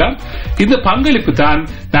கொண்டிருக்கலாம். இந்த பங்களிப்பு தான்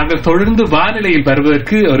நாங்கள் தொடர்ந்து வானிலையில்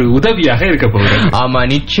வருவதற்கு ஒரு உதவியாக இருக்க போகிறோம். ஆமா,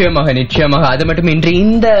 நிச்சயமாக நிச்சயமாக. அது மட்டும் இன்று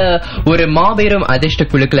இந்த ஒரு மாபெரும் அதிர்ஷ்ட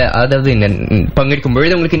குழுக்களை அதாவது பங்கெடுக்கும்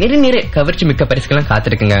பொழுது உங்களுக்கு நிறைய கவர்ச்சி மிக்க பரிசுகள்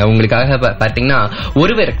காத்திருக்குங்க. உங்களுக்காக பாத்தீங்கன்னா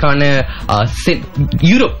ஒருவருக்கான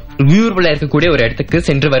யூரோப்ல இருக்கக்கூடிய ஒரு இடத்துக்கு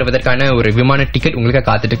சென்று வருவதற்கான ஒரு விமான டிக்கெட் உங்களுக்கு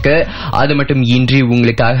காத்துட்டு இருக்கு. அது மட்டும் இன்றி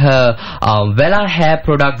உங்களுக்காக வெலா ஹேர்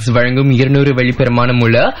ப்ராடக்ட்ஸ் வழங்கும் 200 வெளிப்பெருமானம்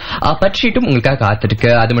உள்ள பட்ஷீட்டும் உங்களுக்காக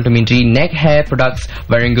காத்துருக்கு. அது மட்டும் இன்றி நெக் ஹேர் ப்ராடக்ட்ஸ்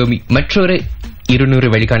வழங்கும் மற்றொரு 200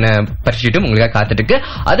 வெளிக்கான பரிசுட்டும் உங்களுக்காக காத்துட்டு இருக்கு.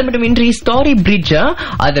 அது மட்டும் இன்றி ஸ்டாரி பிரிட்ஜ்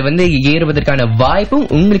அதை வந்து ஏறுவதற்கான வாய்ப்பும்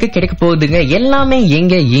உங்களுக்கு கிடைக்க போகுதுங்க. எல்லாமே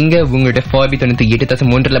எங்க உங்களுடைய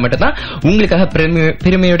 98.1 மட்டும் தான் உங்களுக்காக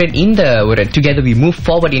பெருமையுடன் இந்த ஒரு டுகெதர் வி மூவ்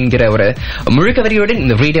ஃபார்வர்ட் என்கிற ஒரு முழுக்க வரியுடன்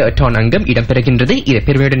இந்த ரேடியோ அட்டான் அங்கம் இடம்பெறுகின்றது. இதை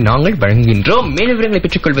பெருமையுடன் நாங்கள் வழங்குகின்றோம். மேலும் விவரங்களை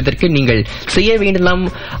பெற்றுக் கொள்வதற்கு நீங்கள் செய்ய வேண்டலாம்,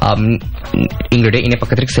 எங்களுடைய இணைய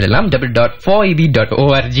பக்கத்திற்கு செல்லலாம்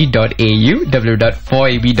www.4eb.org.au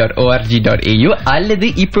www.4eb.org.au அல்லது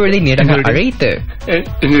இப்பொழுதே நேரங்கள் அழைத்து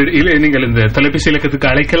நீங்கள் இந்த தொலைபேசி இலக்கத்துக்கு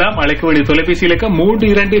அழைக்கலாம். அழைக்க வேண்டிய தொலைபேசி இலக்கம்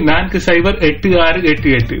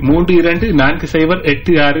 32408688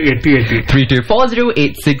 32408688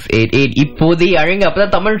 32408688. இப்போதே அழைங்க,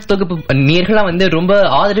 அப்பதான் தமிழ் தொகுப்பு நேர்களா ரொம்ப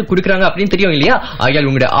ஆதரவு கொடுக்கறாங்க அப்படின்னு தெரியும் இல்லையா? ஆகையால்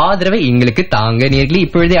உங்களுடைய ஆதரவை எங்களுக்கு தாங்க நேர்களே.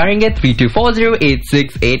 இப்பொழுதே அழைங்க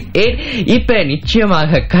 32408688. இப்ப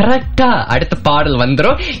நிச்சயமாக கரெக்டா அடுத்த பாடல்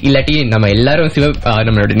வந்துரும். இல்லாட்டி நம்ம எல்லாரும்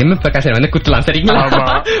நம்மளோட நிம்ம பிரகாசன் குத்தலாம், சரிங்களா?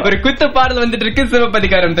 ஒரு குத்து பாடல் வந்துட்டு இருக்கு.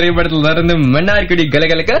 சிவபதிகாரம் திரைப்படத்தில் இருந்து மன்னார்குடி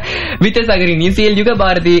கலகலக்க வித்யாசாகரின் இசையில்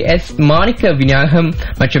யுகபாரதி, எஸ் மாணிக்க விநாயகம்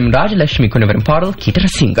மற்றும் ராஜலட்சுமி கொண்டு வரும் பாடல் கேட்டு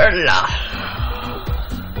ரசிங்கள்.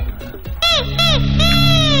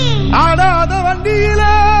 ஆடாத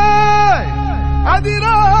வண்டியிலே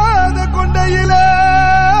அதிராத கொண்டையிலே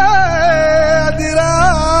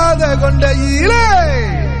அதிராத கொண்டையிலே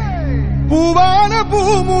பூவான பூ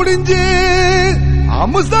முடிஞ்சு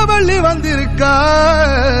அமுசவள்ளி வந்திருக்க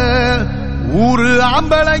ஊரு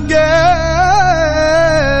ஆம்பளங்க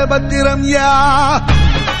பத்திரம் யா.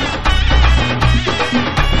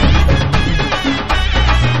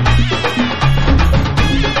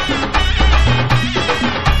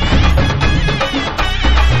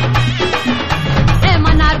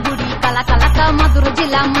 மதுரை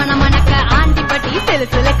ஜில்லா மணமணக்க ஆண்டிப்பட்டி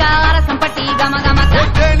சிலுசிலுக்க அரசம்பட்டி கமகமக்க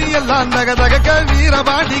எல்லாம் தக தகக்க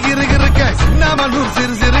வீரபாண்டி கிருகிருக்க சின்னமனூர்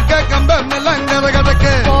சிறு சிறுக்க கம்பம் எல்லாம் கதகதக்க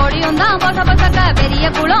கோடியும் தான் பொச பொசக்க பெரிய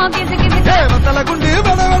குளம் கிசு கிசுக்க வத்தல குண்டு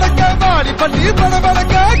படவடக்க பாடிப்பட்டி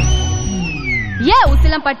படவடக்க ஏ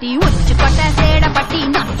உசிலம்பட்டி உச்சிப்பட்ட சேடப்பட்டி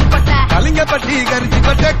நச்சுப்பட்ட கலிங்கப்பட்டி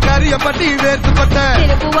கரிச்சிப்பட்ட கரியப்பட்டி வேர்த்துப்பட்ட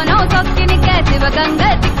திருப்புவனம் சொக்கி நிக்க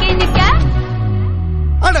சிவகங்கை திக்கி நிக்க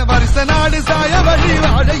அட வருஷ நாடு சாய வழி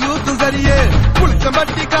வாழ யூத்து சரியே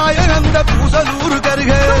புளிச்சம்பட்டி காய அந்த பூசலூரு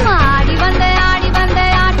கருக ஆடி வந்த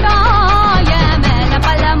ஆட்டம் என் மேல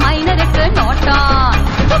பல மைனருக்கு நோட்டம்.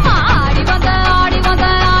 ஆடி வந்த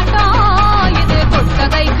ஆட்டம் இது கொட்ட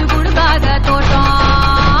கைக்கு கொடுக்காத தோட்டம்.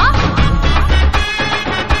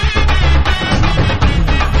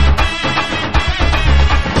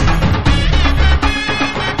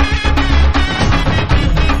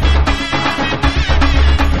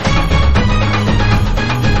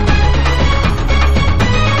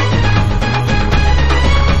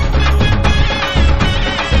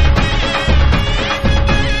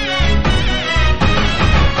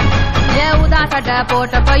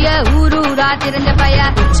 போட்ட பைய ஊரூரா தெரிஞ்ச பைய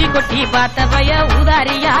உச்சி கொட்டி பார்த்த பைய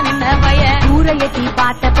ஊதாரியா நின்ன பைய ஊரை எட்டி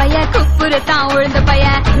பார்த்த பைய குப்புரு தான் உழுந்த பைய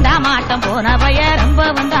இந்த மாட்டம் போன பைய ரொம்ப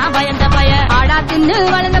வந்தா பயந்த பைய ஆடா தின்னு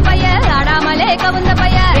வளர்ந்த பைய ஆடாமலே கவுந்த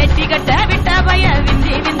பைய வெட்டி கட்ட விட்ட பைய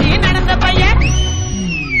விந்தி விந்தி நடந்த பைய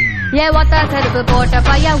ஏ ஒத்த செருப்பு போட்ட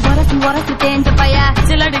பைய உரசி தேஞ்ச பைய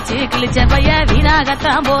சிலடிச்சு கிழிச்ச பைய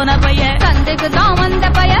வீணாகத்தான் போன பைய சந்தைக்கு தான் வந்த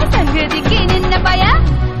பைய சங்கதிக்கு நின்ன பைய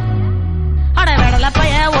அடவடல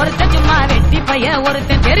பைய ஒருத்தன் சும்மா வெட்டி பைய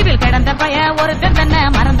ஒருத்தன் தெருவில் கிடந்த பைய ஒருத்தன் தன்னை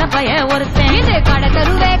மறந்த பைய ஒருத்தன் இது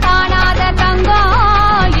கடத்தருவே காணாத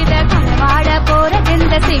தங்கம் இது களவாட போறது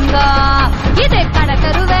இந்த சிங்கம் இது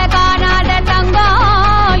கடத்தருவே காணாத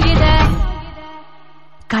தங்கம் இது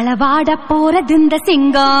களவாட போறது இந்த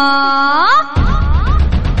சிங்கம்.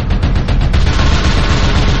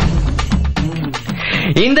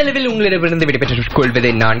 இந்த அளவில் உங்களிடமிருந்து விடைபெற்றுக்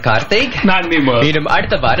கொள்வதை நான் கார்த்திக், நான் மீண்டும்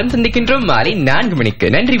அடுத்த வாரம் சந்திக்கின்றோம் மாலை 4 மணிக்கு.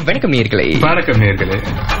 நன்றி, வணக்கம் நேயர்களே. வணக்கம் நேயர்களே.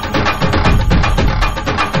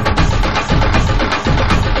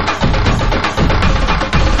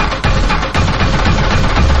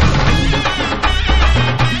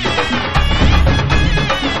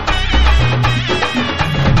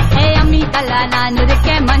 நான்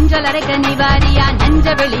இருக்கேன் மஞ்சள் அரைக்க நீவாரியா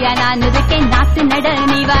நஞ்ச வெளியா நான் இருக்கேன் நாத்து நட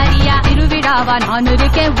நீவாரியா திருவிழாவா நான்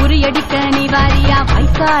இருக்கேன் உரியடிக்க நீவாரியா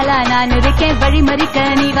வைக்காலா நான் இருக்கேன் வழிமறிக்க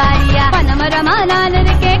நீவாரியா பனமரமா நான்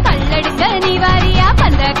இருக்கேன் கல்லடிக்க நீவாரியா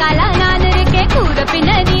பந்தகாலா நான் இருக்கேன் கூற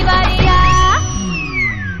பின்ன நீவாரியா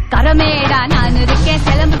கரமேடா நான் இருக்கேன்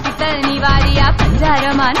செலம்பு சுத்த நீவாரியா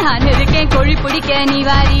பஞ்சாரமா நான் இருக்கேன் கோழி பிடிக்க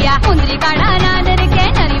நீவாரியா முந்திரி காடா நான்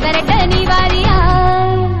இருக்கேன் நரி வரைக்க நீவாரியா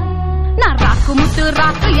நான் ராக்கு முட்டு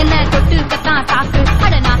ராக்கு என்ன தொட்டுக்கத்தான் சாக்கு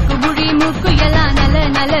அட நாக்கு முடி மூக்கு எல்லாம் நல்ல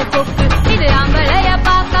நல்ல கொக்கு இது ஆம்பளைய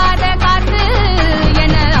பா